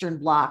the Eastern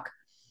Bloc.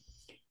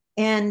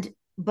 And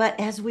but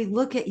as we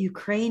look at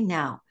Ukraine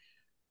now,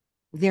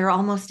 they're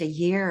almost a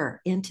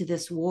year into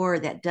this war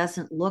that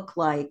doesn't look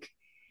like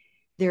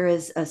there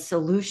is a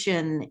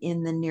solution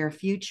in the near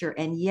future.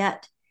 And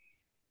yet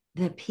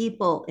the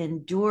people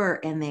endure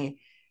and they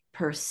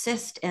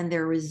persist and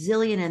they're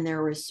resilient and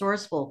they're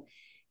resourceful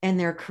and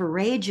they're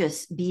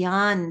courageous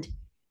beyond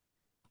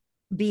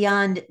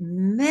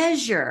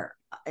measure.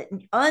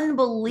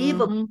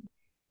 Unbelievable. Mhm.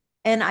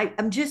 And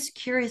I'm just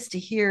curious to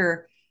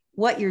hear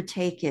what your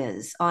take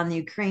is on the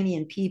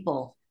Ukrainian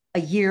people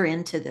a year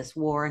into this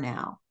war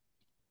now.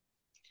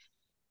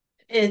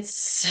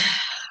 It's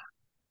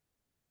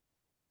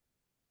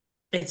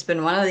it's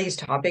been one of these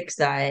topics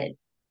that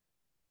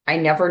I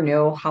never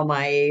know how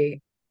my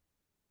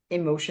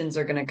emotions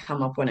are going to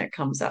come up when it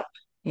comes up.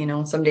 You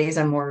know, some days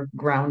I'm more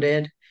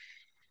grounded,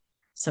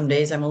 some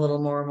days I'm a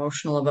little more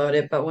emotional about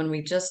it. But when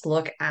we just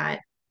look at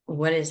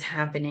what is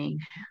happening,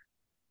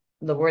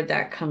 the word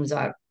that comes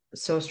up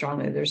so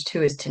strongly, there's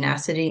two is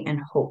tenacity and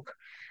hope.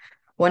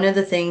 One of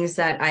the things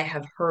that I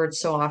have heard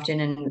so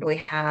often, and we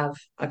have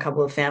a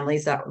couple of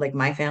families that, like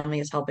my family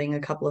is helping a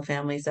couple of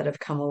families that have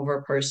come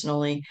over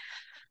personally.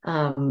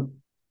 Um,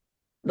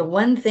 the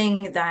one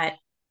thing that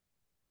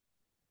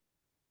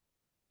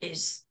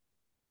is,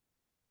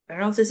 I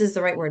don't know if this is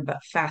the right word,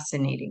 but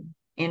fascinating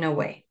in a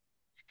way,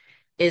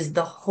 is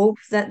the hope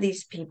that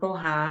these people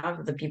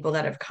have, the people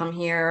that have come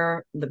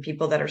here, the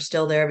people that are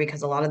still there,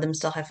 because a lot of them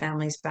still have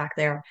families back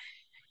there,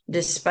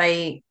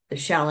 despite the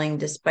shelling,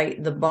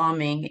 despite the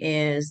bombing,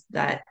 is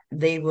that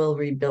they will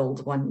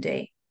rebuild one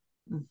day.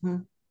 Mm-hmm.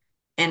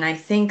 And I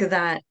think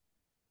that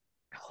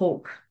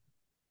hope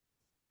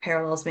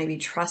parallels maybe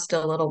trust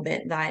a little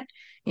bit that,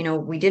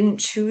 we didn't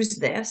choose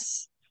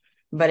this,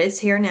 but it's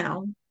here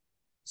now.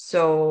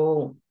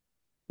 So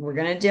we're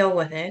going to deal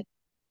with it.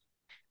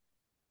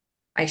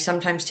 I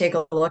sometimes take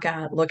a look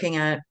at looking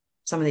at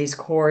some of these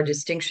core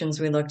distinctions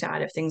we looked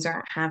at. If things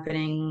aren't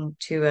happening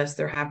to us,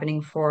 they're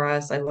happening for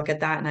us. I look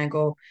at that and I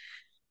go,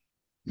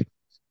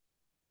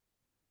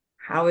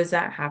 how is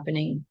that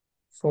happening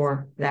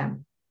for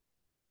them?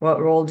 What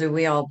role do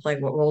we all play?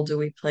 What role do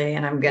we play?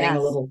 And I'm getting a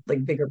Yes. little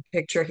like bigger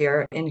picture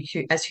here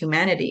as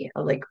humanity,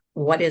 like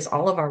what is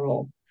all of our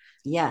role?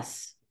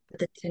 Yes.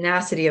 The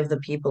tenacity of the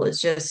people is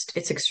just,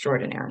 it's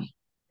extraordinary.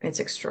 It's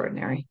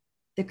extraordinary.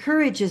 The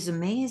courage is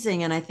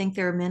amazing. And I think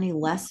there are many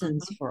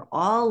lessons for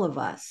all of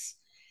us,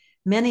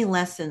 many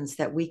lessons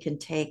that we can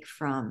take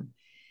from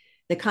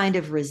the kind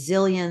of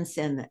resilience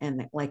and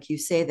like you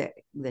say,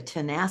 the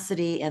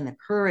tenacity and the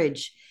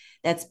courage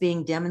that's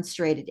being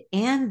demonstrated.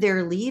 And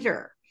their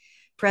leader,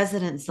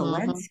 President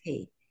Mm-hmm.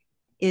 Zelensky,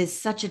 is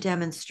such a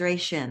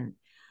demonstration.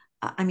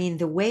 I mean,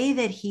 the way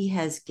that he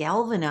has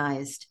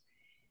galvanized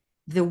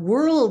the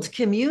world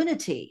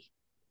community,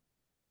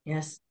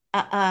 Yes.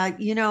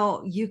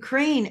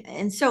 Ukraine.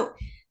 And so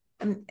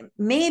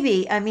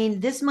maybe, I mean,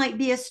 this might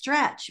be a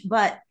stretch,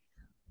 but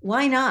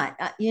why not?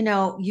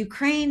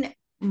 Ukraine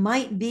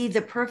might be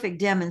the perfect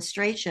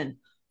demonstration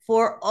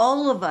for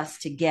all of us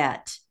to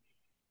get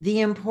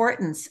the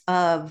importance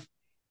of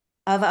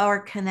our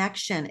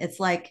connection. It's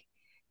like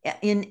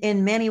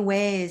in many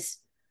ways,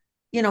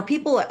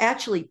 people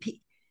actually,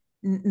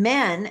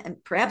 men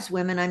and perhaps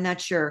women, I'm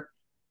not sure,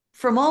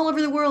 from all over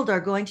the world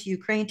are going to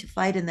Ukraine to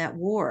fight in that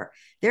war.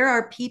 There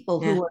are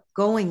people Yeah. who are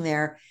going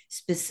there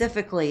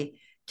specifically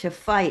to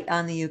fight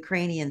on the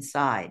Ukrainian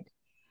side.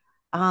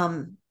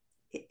 um,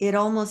 it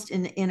almost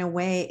in a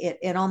way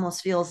it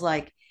almost feels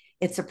like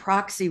it's a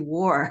proxy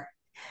war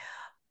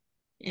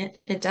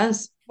It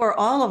does. for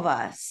all of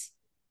us,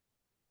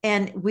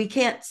 and we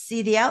can't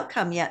see the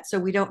outcome yet, so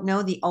we don't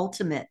know the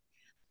ultimate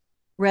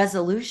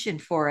resolution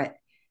for it.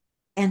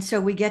 And so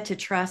we get to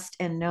trust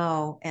and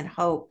know and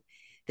hope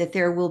that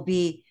there will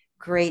be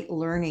great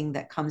learning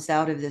that comes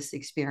out of this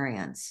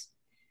experience.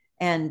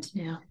 And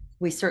Yeah.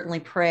 we certainly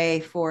pray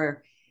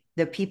for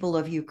the people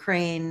of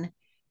Ukraine,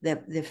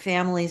 the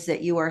families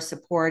that you are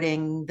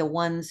supporting, the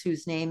ones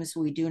whose names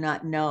we do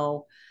not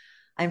know,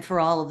 and for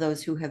all of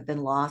those who have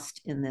been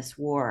lost in this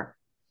war.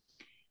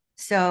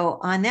 So,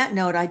 on that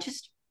note,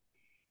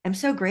 I'm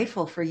so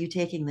grateful for you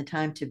taking the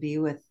time to be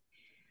with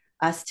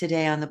us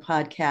today on the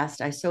podcast.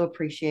 I so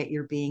appreciate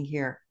your being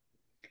here.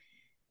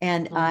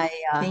 And Well,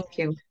 thank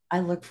you.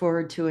 I look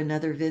forward to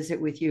another visit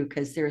with you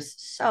because there's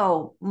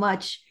so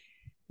much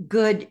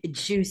good,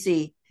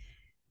 juicy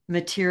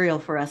material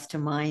for us to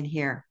mine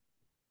here.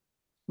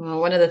 Well,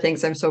 one of the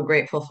things I'm so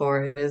grateful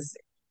for is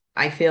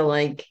I feel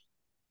like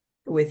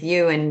with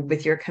you and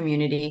with your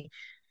community,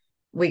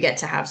 we get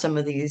to have some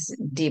of these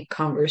deep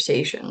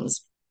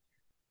conversations.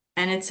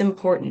 And it's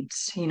important.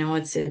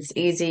 It's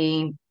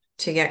easy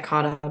to get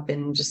caught up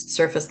in just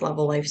surface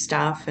level life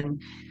stuff,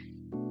 and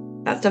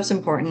that stuff's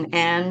important.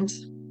 And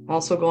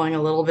also going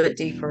a little bit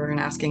deeper and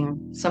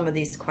asking some of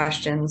these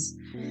questions,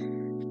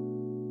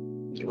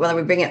 whether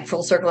we bring it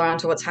full circle around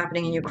to what's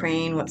happening in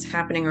Ukraine, what's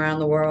happening around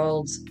the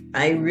world.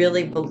 I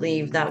really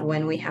believe that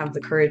when we have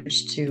the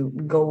courage to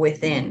go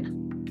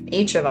within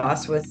each of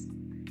us with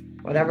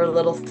whatever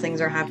little things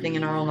are happening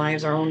in our own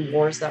lives, our own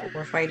wars that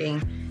we're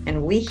fighting,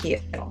 and we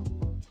heal,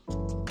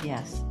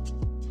 Yes.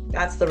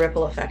 that's the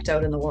ripple effect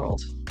out in the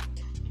world.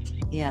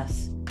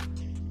 Yes.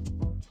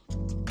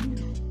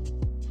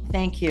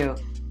 Thank you.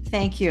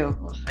 Thank you.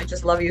 I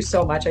just love you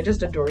so much. I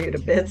just adore you to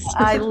bits.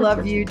 I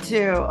love you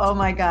too. Oh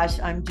my gosh.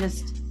 I'm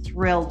just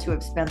thrilled to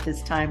have spent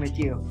this time with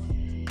you.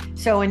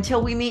 So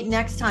until we meet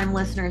next time,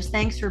 listeners,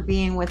 thanks for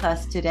being with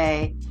us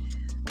today.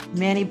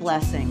 Many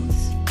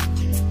blessings.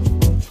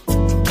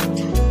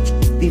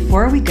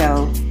 Before we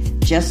go,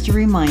 just a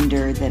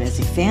reminder that as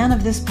a fan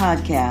of this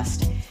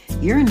podcast,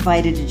 you're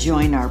invited to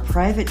join our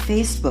private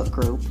Facebook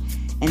group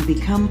and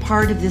become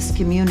part of this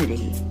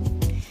community.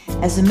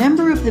 As a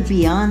member of the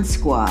Beyond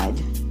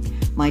Squad,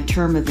 my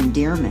term of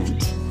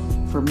endearment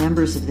for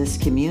members of this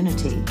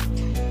community,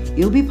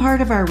 you'll be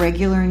part of our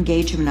regular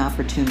engagement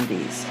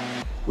opportunities,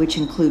 which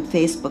include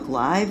Facebook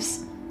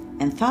Lives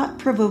and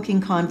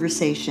thought-provoking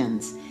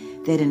conversations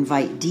that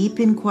invite deep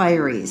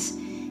inquiries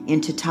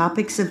into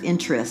topics of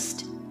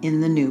interest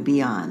in the new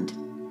beyond.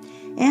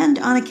 And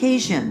on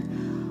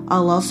occasion,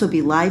 I'll also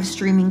be live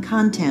streaming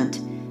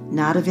content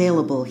not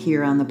available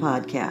here on the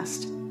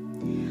podcast.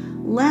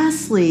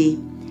 Lastly,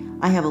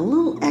 I have a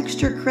little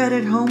extra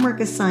credit homework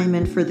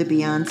assignment for the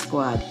Beyond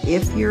Squad,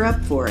 if you're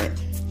up for it.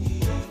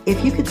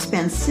 If you could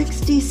spend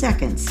 60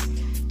 seconds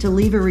to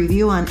leave a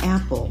review on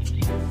Apple,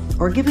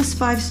 or give us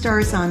 5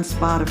 stars on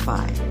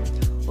Spotify,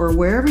 or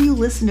wherever you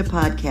listen to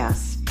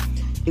podcasts,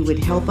 it would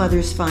help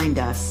others find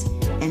us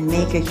and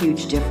make a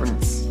huge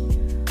difference.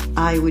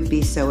 I would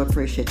be so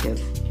appreciative.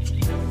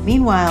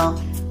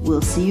 Meanwhile,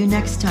 we'll see you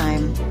next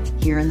time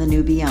here in the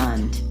New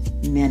Beyond.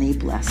 Many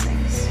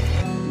blessings.